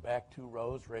anybody in the back 2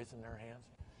 rows raising their hands?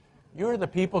 You're the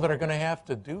people that are going to have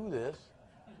to do this.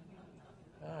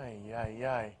 Ay, ay,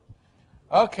 ay.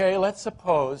 Okay, let's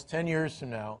suppose 10 years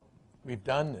from now we've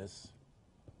done this.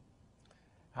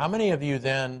 How many of you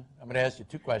then, I'm going to ask you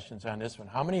 2 questions on this one.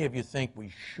 How many of you think we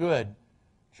should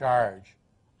charge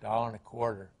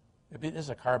 $1.25? This is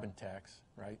a carbon tax,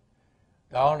 right?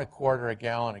 $1.25 a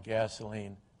gallon of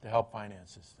gasoline to help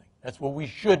finance this thing. That's what we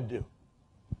should do.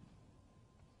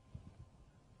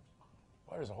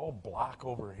 Well, there's a whole block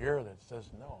over here that says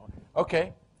no.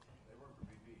 Okay.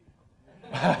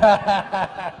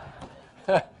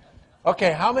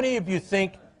 Okay, how many of you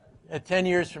think that 10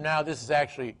 years from now this is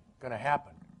actually going to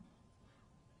happen?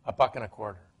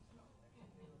 $1.25.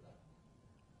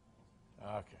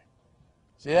 Okay.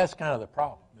 See, that's kind of the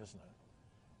problem, isn't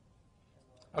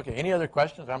it? Okay, any other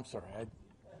questions? I'm sorry.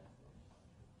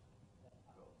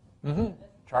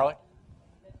 Charlie?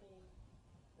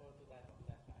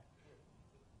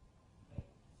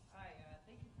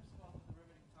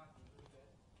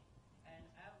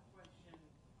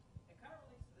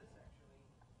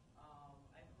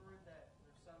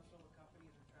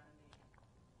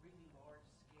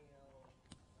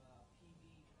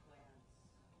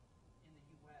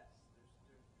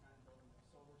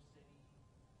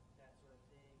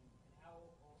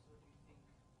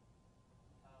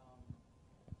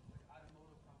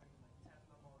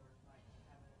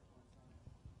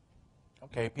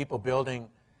 Okay, people building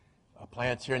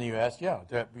plants here in the U.S., yeah.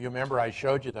 You remember I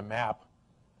showed you the map,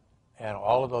 and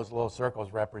all of those little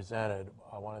circles represented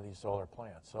one of these solar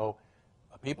plants. So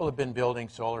people have been building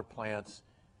solar plants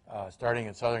starting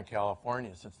in Southern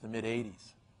California since the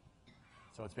mid-'80s.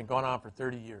 So it's been going on for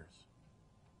 30 years.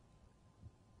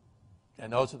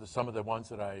 And those are some of the ones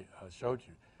that I showed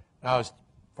you. Now, as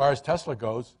far as Tesla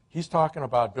goes, he's talking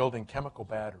about building chemical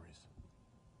batteries.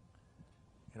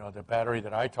 You know, the battery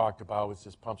that I talked about was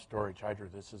this pump storage hydro.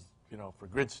 This is, you know, for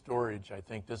grid storage, I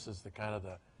think this is the kind of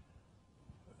the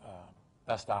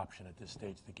best option at this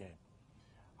stage of the game.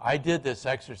 I did this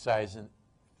exercise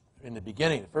in the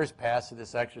beginning, the first pass of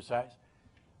this exercise.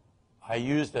 I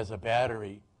used as a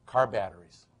battery car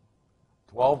batteries,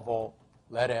 12-volt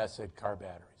lead-acid car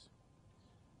batteries.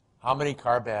 How many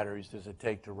car batteries does it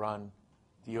take to run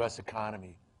the U.S.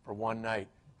 economy for one night?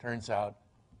 Turns out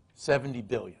 70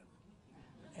 billion.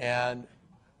 And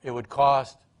it would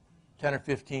cost $10 or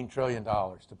 $15 trillion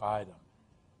to buy them.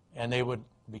 And they would,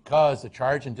 because the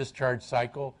charge and discharge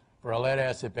cycle for a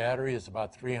lead-acid battery is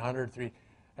about 300,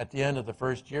 at the end of the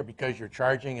first year, because you're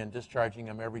charging and discharging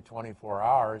them every 24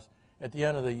 hours, at the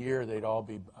end of the year, they'd all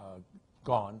be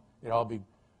gone. They'd all be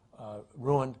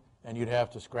ruined, and you'd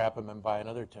have to scrap them and buy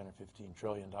another $10 or $15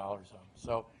 trillion of them.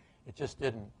 So it just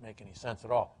didn't make any sense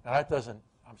at all. Now that doesn't,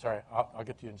 I'm sorry, I'll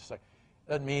get to you in just a second.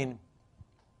 Doesn't mean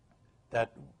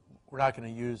that we're not going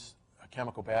to use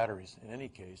chemical batteries in any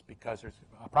case, because there's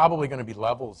probably going to be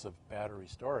levels of battery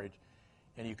storage,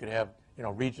 and you could have, you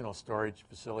know, regional storage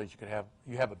facilities.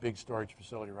 You have a big storage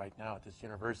facility right now at this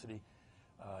university.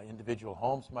 Individual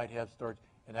homes might have storage,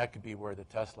 and that could be where the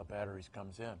Tesla batteries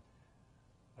comes in.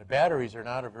 But batteries are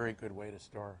not a very good way to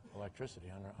store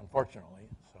electricity, unfortunately.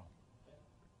 So,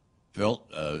 Phil,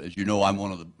 as you know, I'm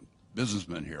one of the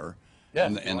businessmen here.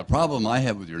 Yes, and the problem I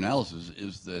have with your analysis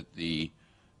is that the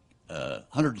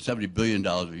 $170 billion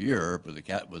a year with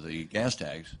the gas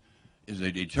tax is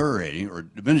a deteriorating or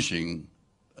diminishing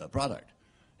product.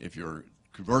 If you're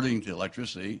converting to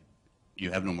electricity,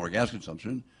 you have no more gas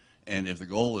consumption, and if the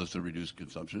goal is to reduce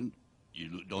consumption,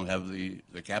 you don't have the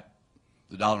cap.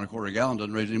 The $1.25 a gallon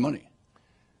doesn't raise any money.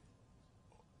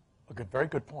 A very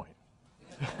good point.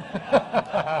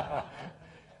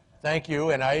 Thank you,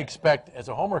 and I expect, as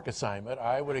a homework assignment,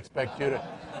 I would expect you to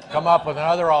come up with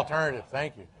another alternative.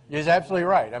 Thank you. He's absolutely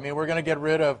right. I mean, we're going to get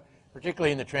rid of,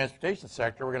 particularly in the transportation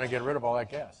sector, we're going to get rid of all that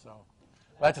gas. So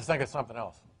let's just think of something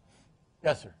else.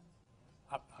 Yes, sir.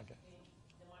 Okay.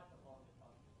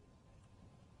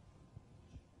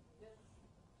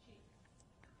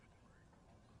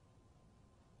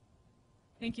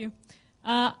 Thank you.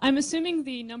 I'm assuming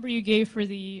the number you gave for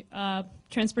the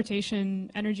transportation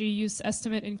energy use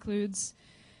estimate includes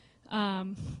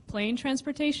plane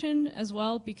transportation as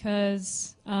well,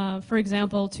 because, for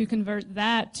example, to convert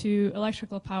that to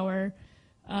electrical power,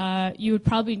 you would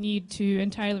probably need to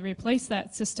entirely replace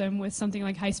that system with something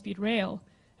like high-speed rail.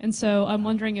 And so I'm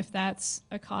wondering if that's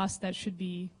a cost that should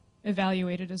be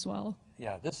evaluated as well.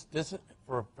 Yeah, this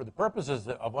for the purposes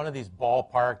of one of these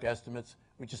ballpark estimates,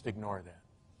 we just ignore that.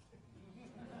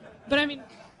 But I mean,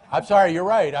 I'm sorry, you're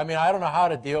right. I mean, I don't know how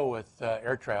to deal with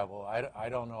air travel. I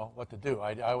don't know what to do.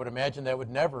 I would imagine that would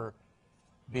never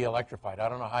be electrified. I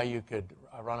don't know how you could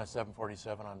run a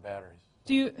 747 on batteries.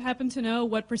 do you happen to know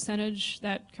what percentage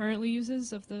that currently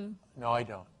uses of the? No, I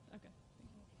don't. Okay.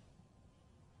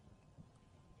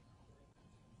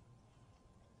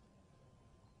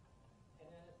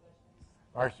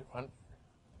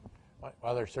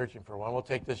 While they're searching for one, we'll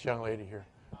take this young lady here.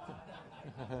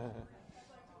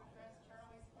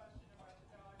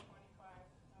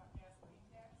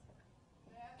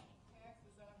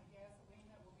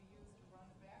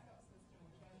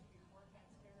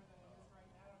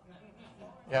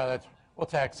 Yeah, we'll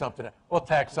tax something. We'll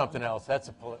tax something else. That's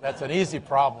an easy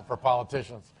problem for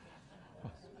politicians. You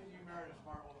married a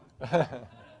smart woman.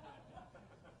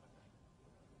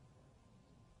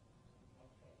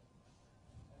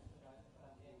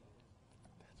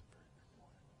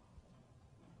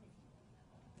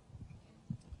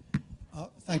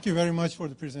 Thank you very much for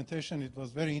the presentation. It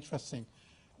was very interesting.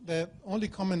 The only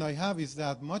comment I have is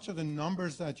that much of the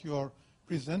numbers that you are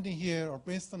presenting here are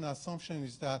based on the assumption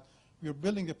is that we are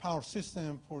building a power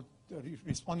system for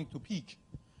responding to peak.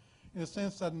 In the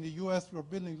sense that in the US, we're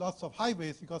building lots of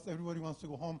highways because everybody wants to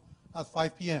go home at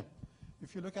 5 p.m.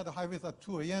 If you look at the highways at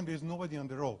 2 a.m., there's nobody on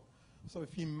the road. So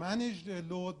if we manage the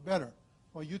load better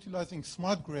by utilizing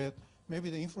smart grid,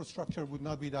 maybe the infrastructure would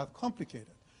not be that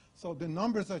complicated. So the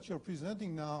numbers that you're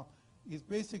presenting now is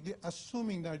basically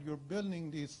assuming that you're building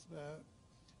this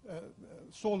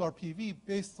solar PV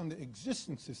based on the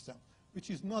existing system, which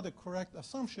is not a correct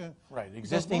assumption. Right,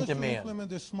 because existing once you demand. implement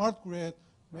the smart grid,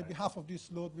 maybe half of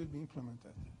this load will be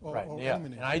implemented or, Right, or yeah.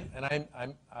 eliminated.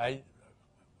 I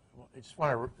just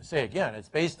want to say again, it's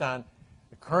based on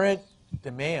the current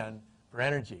demand for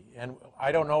energy. And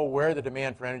I don't know where the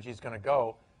demand for energy is going to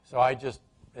go, so I just,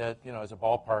 you know, as a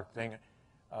ballpark thing,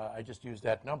 I just use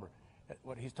that number.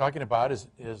 What he's talking about is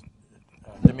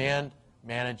demand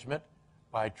management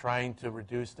by trying to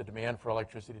reduce the demand for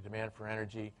electricity, demand for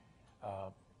energy,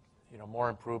 you know, more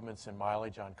improvements in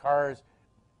mileage on cars,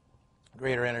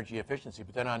 greater energy efficiency.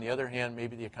 But then on the other hand,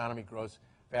 maybe the economy grows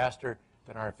faster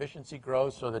than our efficiency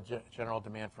grows, so the general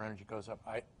demand for energy goes up.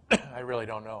 I really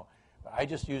don't know. But I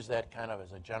just use that kind of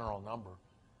as a general number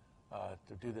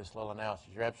to do this little analysis.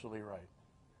 You're absolutely right.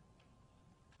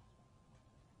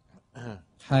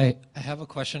 Hi, I have a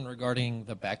question regarding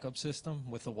the backup system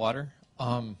with the water.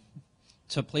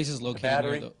 To places The located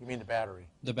battery? near You mean the battery?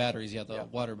 the batteries, yeah, the Yeah.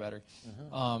 water battery.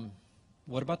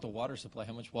 What about the water supply?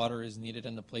 How much water is needed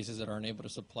in the places that aren't able to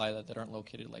supply that aren't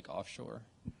located like offshore?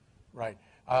 Right.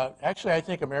 Actually, I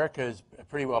think America is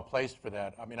pretty well placed for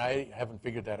that. I mean, I haven't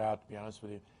figured that out, to be honest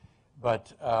with you.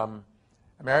 But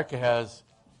America has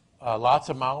lots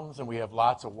of mountains and we have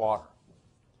lots of water.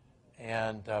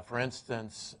 And for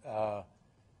instance,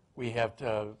 we have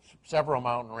several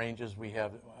mountain ranges. We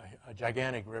have a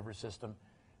gigantic river system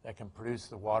that can produce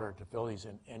the water to fill these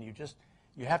in. And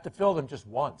you have to fill them just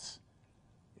once.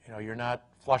 You know, you're not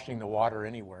flushing the water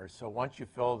anywhere. So once you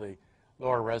fill the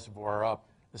lower reservoir up,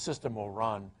 the system will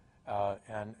run,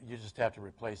 and you just have to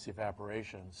replace the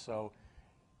evaporation. So,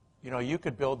 you know, you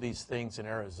could build these things in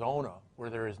Arizona where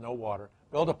there is no water,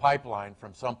 build a pipeline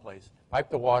from someplace, pipe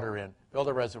the water in, build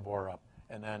a reservoir up,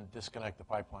 and then disconnect the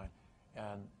pipeline.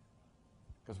 And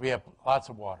because we have lots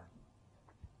of water.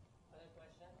 Other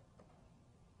question?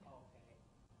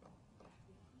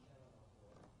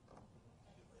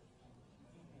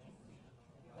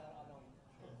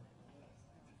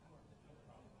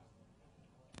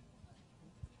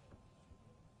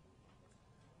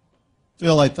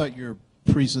 Phil, I thought your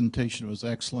presentation was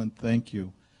excellent. Thank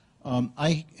you.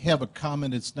 I have a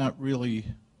comment. It's not really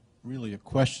a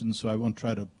question, so I won't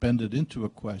try to bend it into a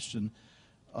question.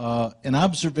 An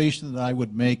observation that I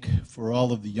would make for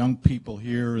all of the young people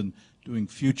here and doing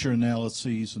future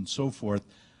analyses and so forth,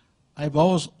 I've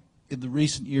always, in the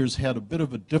recent years, had a bit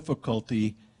of a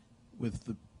difficulty with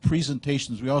the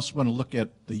presentations. We also want to look at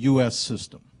the U.S.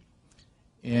 system.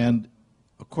 And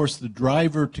of course, the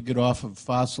driver to get off of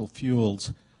fossil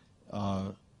fuels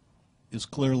is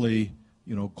clearly,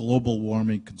 you know, global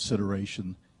warming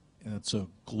consideration, and it's a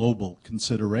global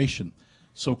consideration.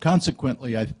 So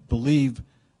consequently, I believe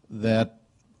that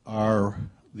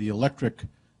the electric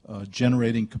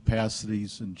generating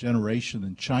capacities and generation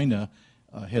in China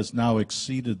has now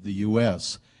exceeded the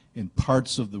U.S. in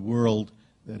parts of the world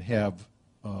that have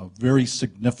very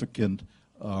significant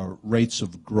rates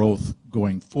of growth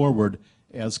going forward,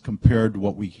 as compared to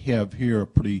what we have here,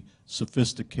 pretty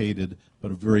sophisticated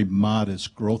but a very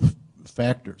modest growth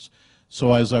factors.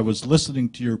 So as I was listening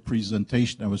to your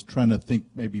presentation, I was trying to think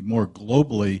maybe more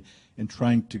globally and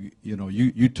trying to, you know,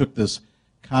 you took this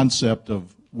concept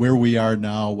of where we are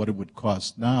now, what it would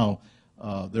cost now.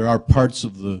 There are parts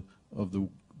of the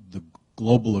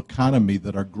global economy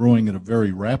that are growing at a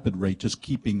very rapid rate. Just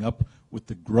keeping up with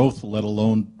the growth, let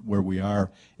alone where we are,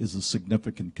 is a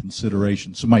significant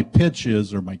consideration. So my pitch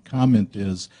is, or my comment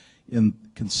is, in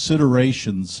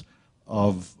considerations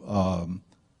of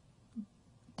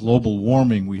global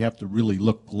warming, we have to really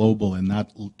look global and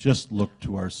not just look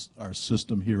to our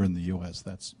system here in the U.S.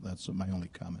 That's my only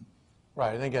comment.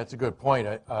 Right, I think that's a good point.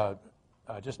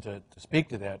 Just to speak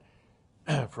to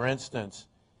that, for instance,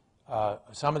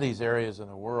 some of these areas in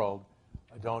the world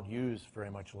don't use very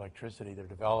much electricity. They're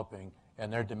developing,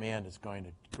 and their demand is going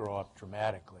to grow up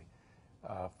dramatically.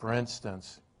 For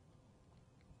instance,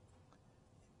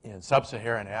 in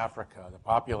sub-Saharan Africa, the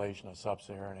population of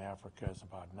sub-Saharan Africa is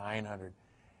about 900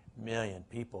 million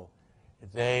people.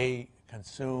 They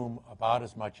consume about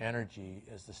as much energy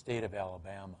as the state of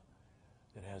Alabama,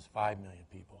 that has 5 million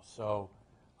people. So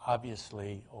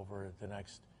obviously, over the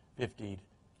next 50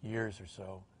 years or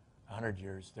so, 100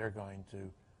 years, their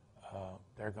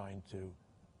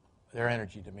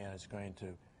energy demand is going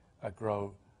to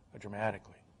grow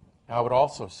dramatically. Now, I would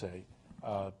also say,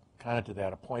 kind of to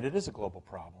that point, it is a global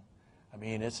problem. I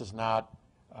mean, this is not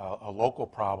a local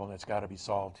problem that's got to be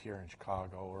solved here in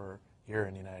Chicago or here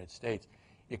in the United States.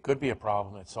 It could be a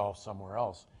problem that's solved somewhere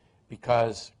else,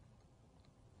 because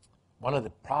one of the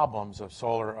problems of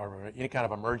solar or any kind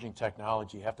of emerging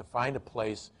technology, you have to find a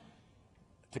place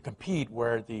to compete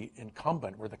where the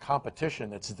incumbent, where the competition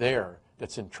that's there,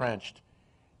 that's entrenched,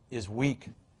 is weak,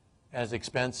 and is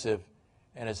expensive,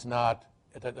 and is not,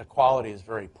 the quality is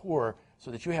very poor,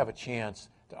 so that you have a chance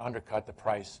to undercut the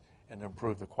price and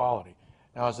improve the quality.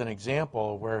 Now, as an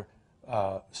example where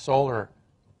solar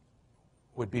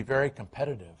would be very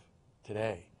competitive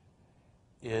today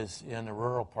is in the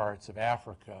rural parts of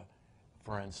Africa,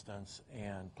 for instance,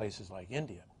 and places like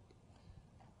India.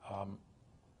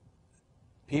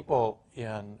 People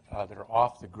that are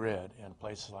off the grid in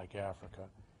places like Africa,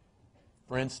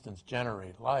 for instance,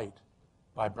 generate light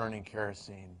by burning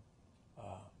kerosene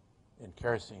in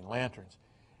kerosene lanterns.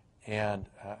 And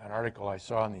an article I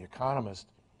saw in The Economist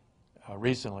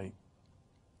recently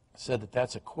said that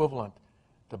that's equivalent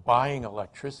to buying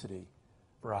electricity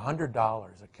for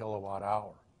 $100 a kilowatt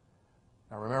hour.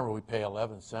 Now remember, we pay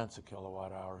 11 cents a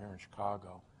kilowatt hour here in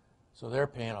Chicago. So they're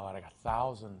paying like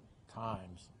 1,000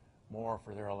 times more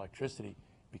for their electricity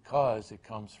because it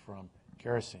comes from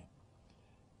kerosene.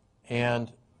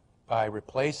 And by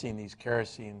replacing these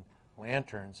kerosene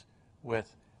lanterns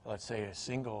with, let's say, a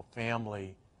single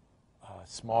family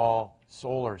small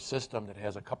solar system that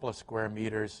has a couple of square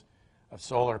meters of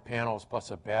solar panels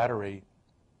plus a battery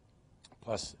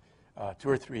plus 2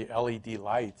 or 3 LED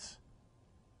lights,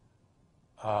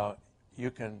 you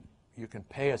can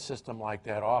pay a system like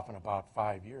that off in about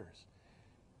 5 years.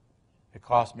 It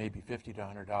costs maybe $50 to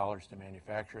 $100 to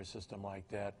manufacture a system like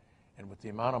that, and with the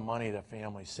amount of money the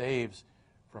family saves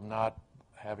from not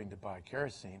having to buy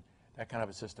kerosene, that kind of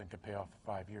a system could pay off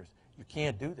for 5 years. You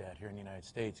can't do that here in the United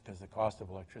States because the cost of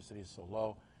electricity is so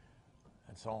low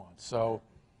and so on. So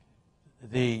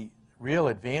the real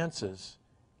advances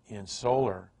in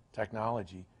solar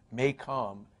technology may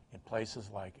come in places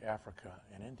like Africa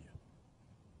and India.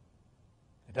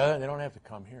 They don't have to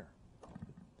come here.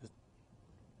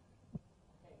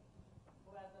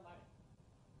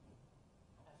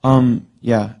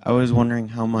 Yeah, I was wondering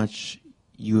how much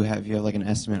you have like an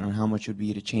estimate on how much it would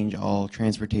be to change all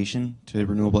transportation to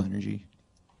renewable energy.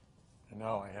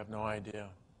 No, I have no idea.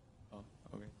 Oh,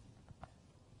 okay.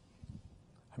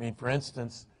 I mean, for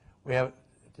instance, we have,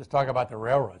 just talk about the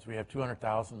railroads. We have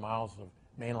 200,000 miles of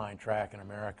mainline track in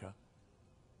America.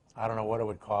 I don't know what it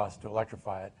would cost to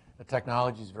electrify it. The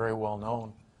technology is very well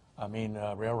known. I mean,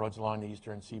 railroads along the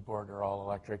eastern seaboard are all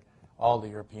electric. All the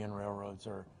European railroads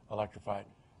are electrified.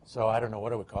 So I don't know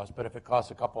what it would cost, but if it costs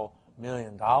a couple $1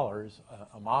 million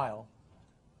a mile,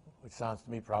 which sounds to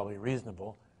me probably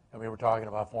reasonable, and we were talking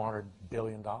about $400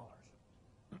 billion. So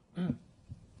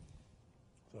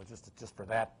just for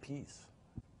that piece.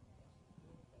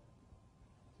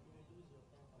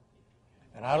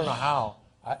 And I don't know how.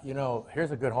 You know, here's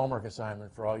a good homework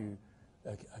assignment for all you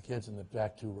kids in the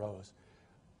back 2 rows.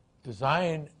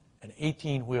 Design an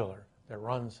 18-wheeler that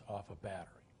runs off a battery.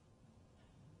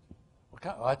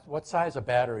 What size of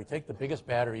battery? Take the biggest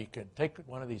battery you can. Take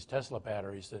one of these Tesla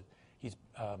batteries that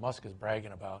Musk is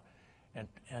bragging about,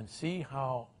 and see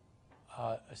how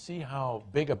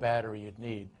big a battery you'd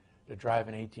need to drive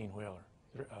an 18-wheeler,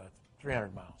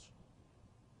 300 miles.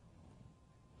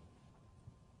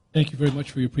 Thank you very much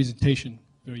for your presentation.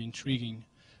 Very intriguing.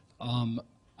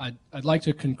 I'd like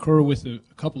to concur with a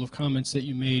couple of comments that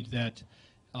you made that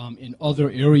in other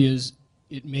areas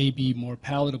it may be more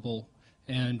palatable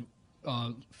and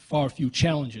fewer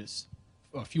challenges.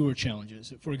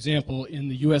 For example, in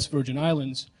the U.S. Virgin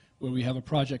Islands, where we have a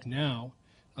project now,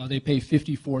 they pay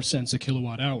 54 cents a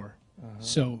kilowatt hour.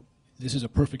 So this is a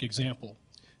perfect example.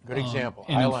 Good example.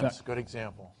 Islands, good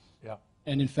example. Yeah.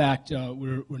 And in fact,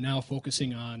 we're now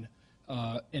focusing on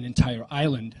an entire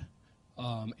island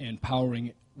and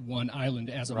powering one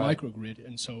island as a microgrid,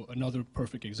 and so another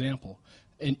perfect example.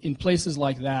 In places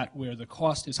like that where the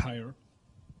cost is higher,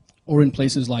 or in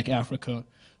places like Africa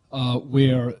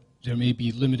where there may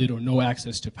be limited or no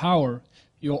access to power,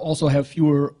 you'll also have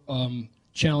fewer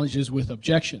challenges with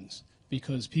objections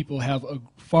because people have a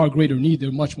far greater need.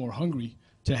 They're much more hungry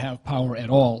to have power at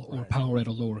all or power at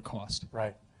a lower cost.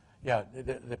 Right. Yeah,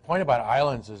 the point about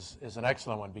islands is an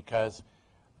excellent one because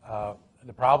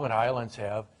the problem that islands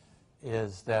have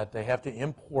is that they have to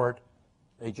import,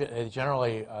 they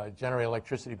generally generate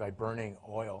electricity by burning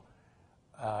oil,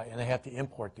 and they have to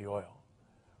import the oil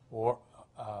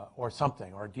or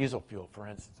something, or diesel fuel, for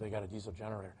instance. They got a diesel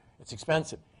generator. It's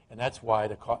expensive, and that's why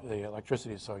the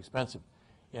electricity is so expensive.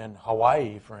 In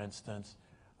Hawaii, for instance,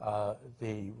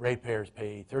 the ratepayers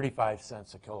pay 35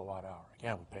 cents a kilowatt hour.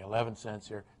 Again, we pay 11 cents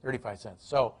here, 35 cents.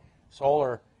 So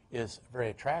solar is very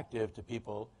attractive to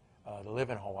people that live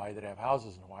in Hawaii, that have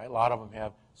houses in Hawaii. A lot of them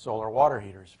have solar water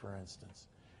heaters, for instance.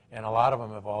 And a lot of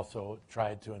them have also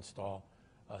tried to install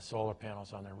solar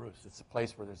panels on their roofs. It's a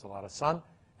place where there's a lot of sun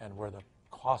and where the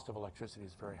cost of electricity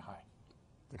is very high.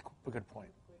 Good point.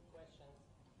 Quick question.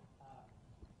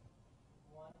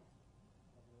 One.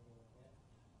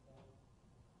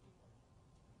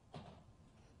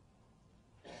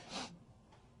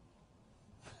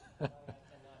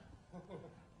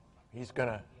 He's going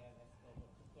to.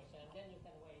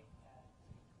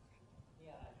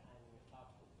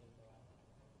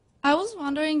 I was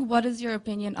wondering, what is your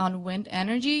opinion on wind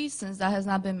energy, since that has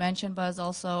not been mentioned, but is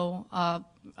also a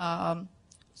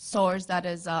source that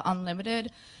is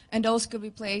unlimited, and those could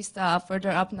be placed further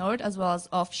up north as well as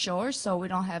offshore, so we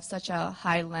don't have such a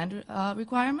high land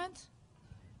requirement?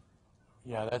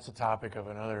 Yeah, that's a topic of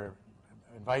another.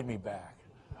 Invite me back.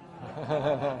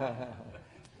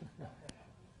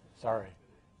 Sorry.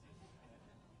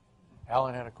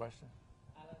 Alan had a question.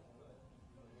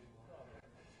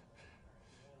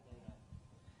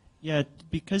 Yeah,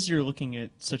 because you're looking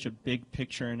at such a big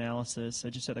picture analysis,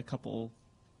 I just had a couple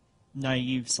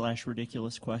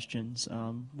naive/ridiculous questions.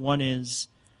 One is,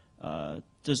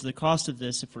 does the cost of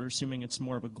this, if we're assuming it's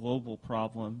more of a global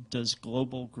problem, does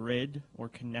global grid or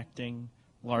connecting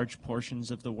large portions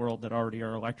of the world that already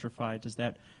are electrified, does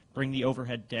that bring the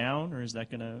overhead down, or is that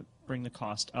going to bring the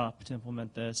cost up to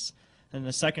implement this? And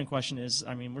the second question is,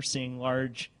 I mean, we're seeing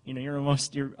large,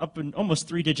 you're up in almost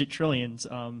 3-digit trillions.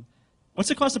 What's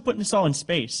the cost of putting this all in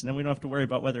space? And then we don't have to worry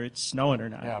about whether it's snowing or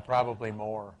not. Yeah, probably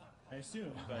more. I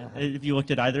assume. But have you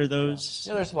looked at either of those?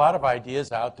 Yeah, there's a lot of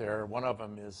ideas out there. One of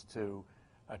them is to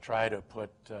try to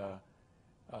put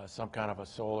some kind of a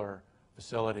solar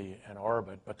facility in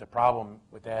orbit. But the problem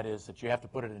with that is that you have to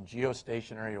put it in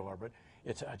geostationary orbit.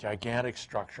 It's a gigantic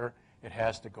structure. It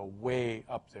has to go way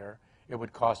up there. It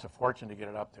would cost a fortune to get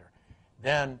it up there.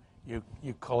 Then you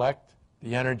collect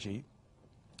the energy,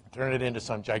 turn it into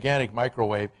some gigantic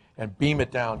microwave, and beam it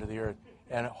down to the Earth,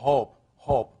 and hope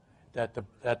that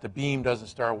the beam doesn't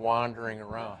start wandering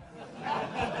around.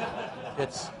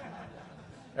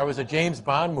 There was a James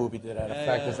Bond movie to that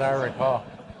effect, as I recall.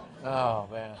 Oh,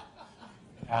 man.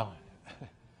 Alan.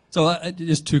 So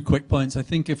just 2 quick points. I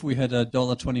think if we had a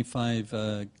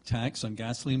 $1.25 tax on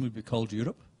gasoline, we'd be called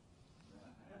Europe.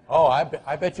 Oh,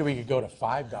 I bet you we could go to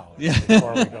 $5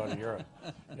 before we go to Europe.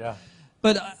 Yeah.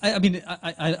 But I mean,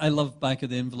 I love back of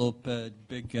the envelope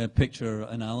big picture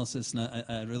analysis, and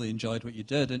I really enjoyed what you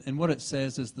did. And what it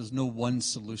says is there's no one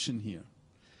solution here.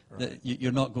 Right. That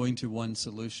you're not going to one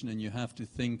solution, and you have to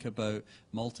think about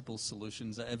multiple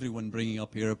solutions. Everyone bringing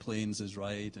up airplanes is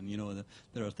right, and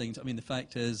there are things. I mean, the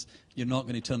fact is you're not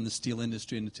going to turn the steel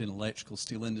industry into an electrical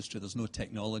steel industry. There's no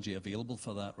technology available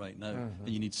for that right now, and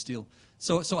you need steel.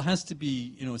 So it has to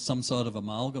be some sort of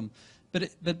amalgam. But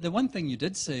the one thing you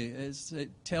did say is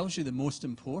it tells you the most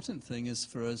important thing is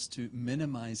for us to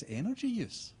minimize energy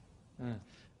use.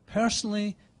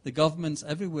 Personally, the governments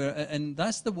everywhere, and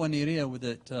that's the one area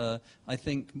that I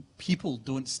think people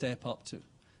don't step up to,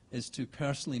 is to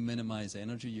personally minimize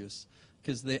energy use.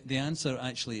 Because the answer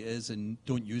actually is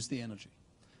don't use the energy.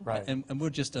 Right. And we're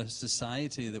just a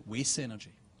society that wastes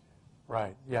energy.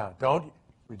 Right, yeah. Don't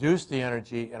reduce the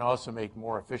energy and also make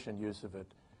more efficient use of it.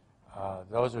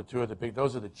 Those are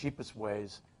those are the cheapest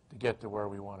ways to get to where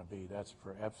we want to be. That's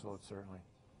for absolute certainly.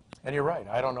 And you're right.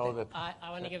 I don't know that. I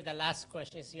want to give the last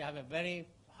question. So you have a very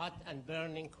hot and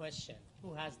burning question.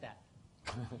 Who has that?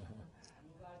 Right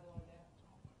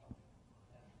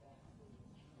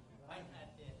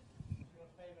at your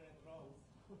favorite row.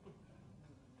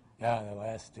 Yeah, the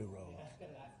last 2 rows. That's the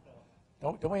last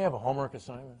row. Don't we have a homework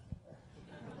assignment?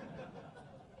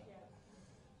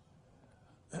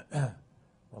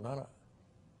 Well,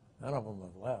 none of them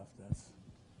have left.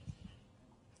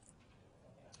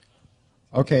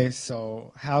 Okay,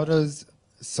 so how does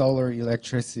solar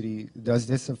electricity, does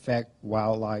this affect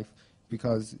wildlife?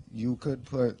 Because you could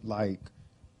put like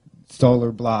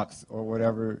solar blocks or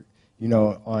whatever,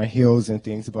 on hills and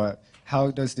things, but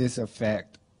how does this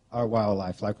affect our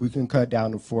wildlife? Like we can cut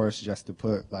down the forest just to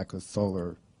put like a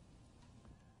solar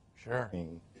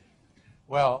thing.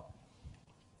 Well,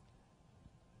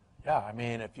 yeah, I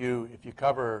mean, if you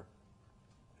cover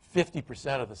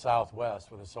 50% of the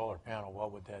Southwest with a solar panel,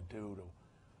 what would that do to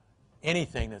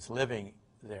anything that's living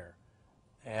there?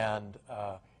 And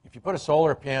if you put a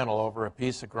solar panel over a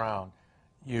piece of ground,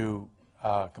 you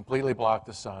completely block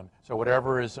the sun. So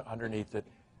whatever is underneath it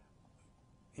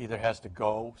either has to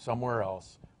go somewhere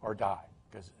else or die,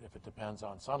 because if it depends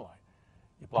on sunlight.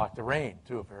 You block the rain,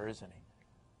 too, if there is any.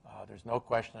 There's no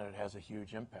question that it has a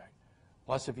huge impact.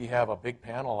 Plus, if you have a big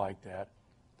panel like that,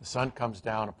 the sun comes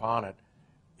down upon it,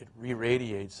 it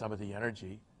re-radiates some of the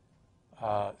energy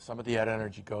some of the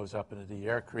energy goes up into the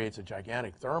air, creates a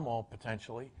gigantic thermal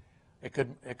potentially. It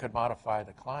could modify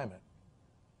the climate.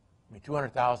 I mean,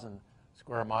 200,000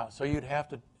 square miles. So you'd have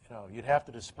to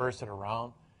disperse it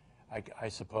around, I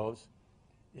suppose.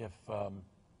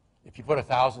 If you put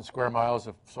 1,000 square miles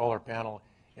of solar panel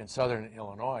in southern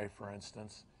Illinois, for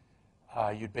instance,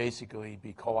 you'd basically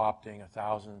be co-opting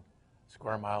 1,000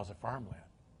 square miles of farmland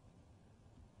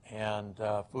and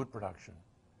food production.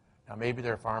 Now, maybe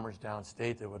there are farmers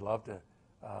downstate that would love to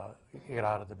get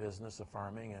out of the business of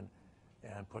farming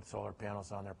and put solar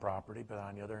panels on their property, but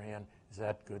on the other hand, is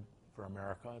that good for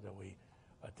America that we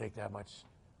take that much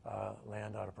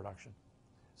land out of production?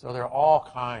 So there are all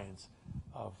kinds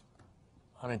of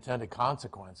unintended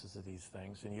consequences of these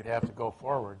things, and you'd have to go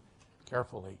forward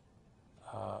carefully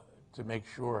to make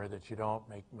sure that you don't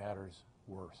make matters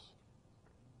worse.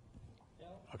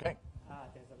 Okay.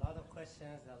 There's a lot of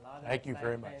questions, a lot of Thank you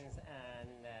very much.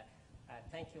 And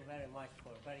thank you very much for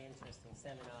a very interesting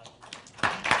seminar.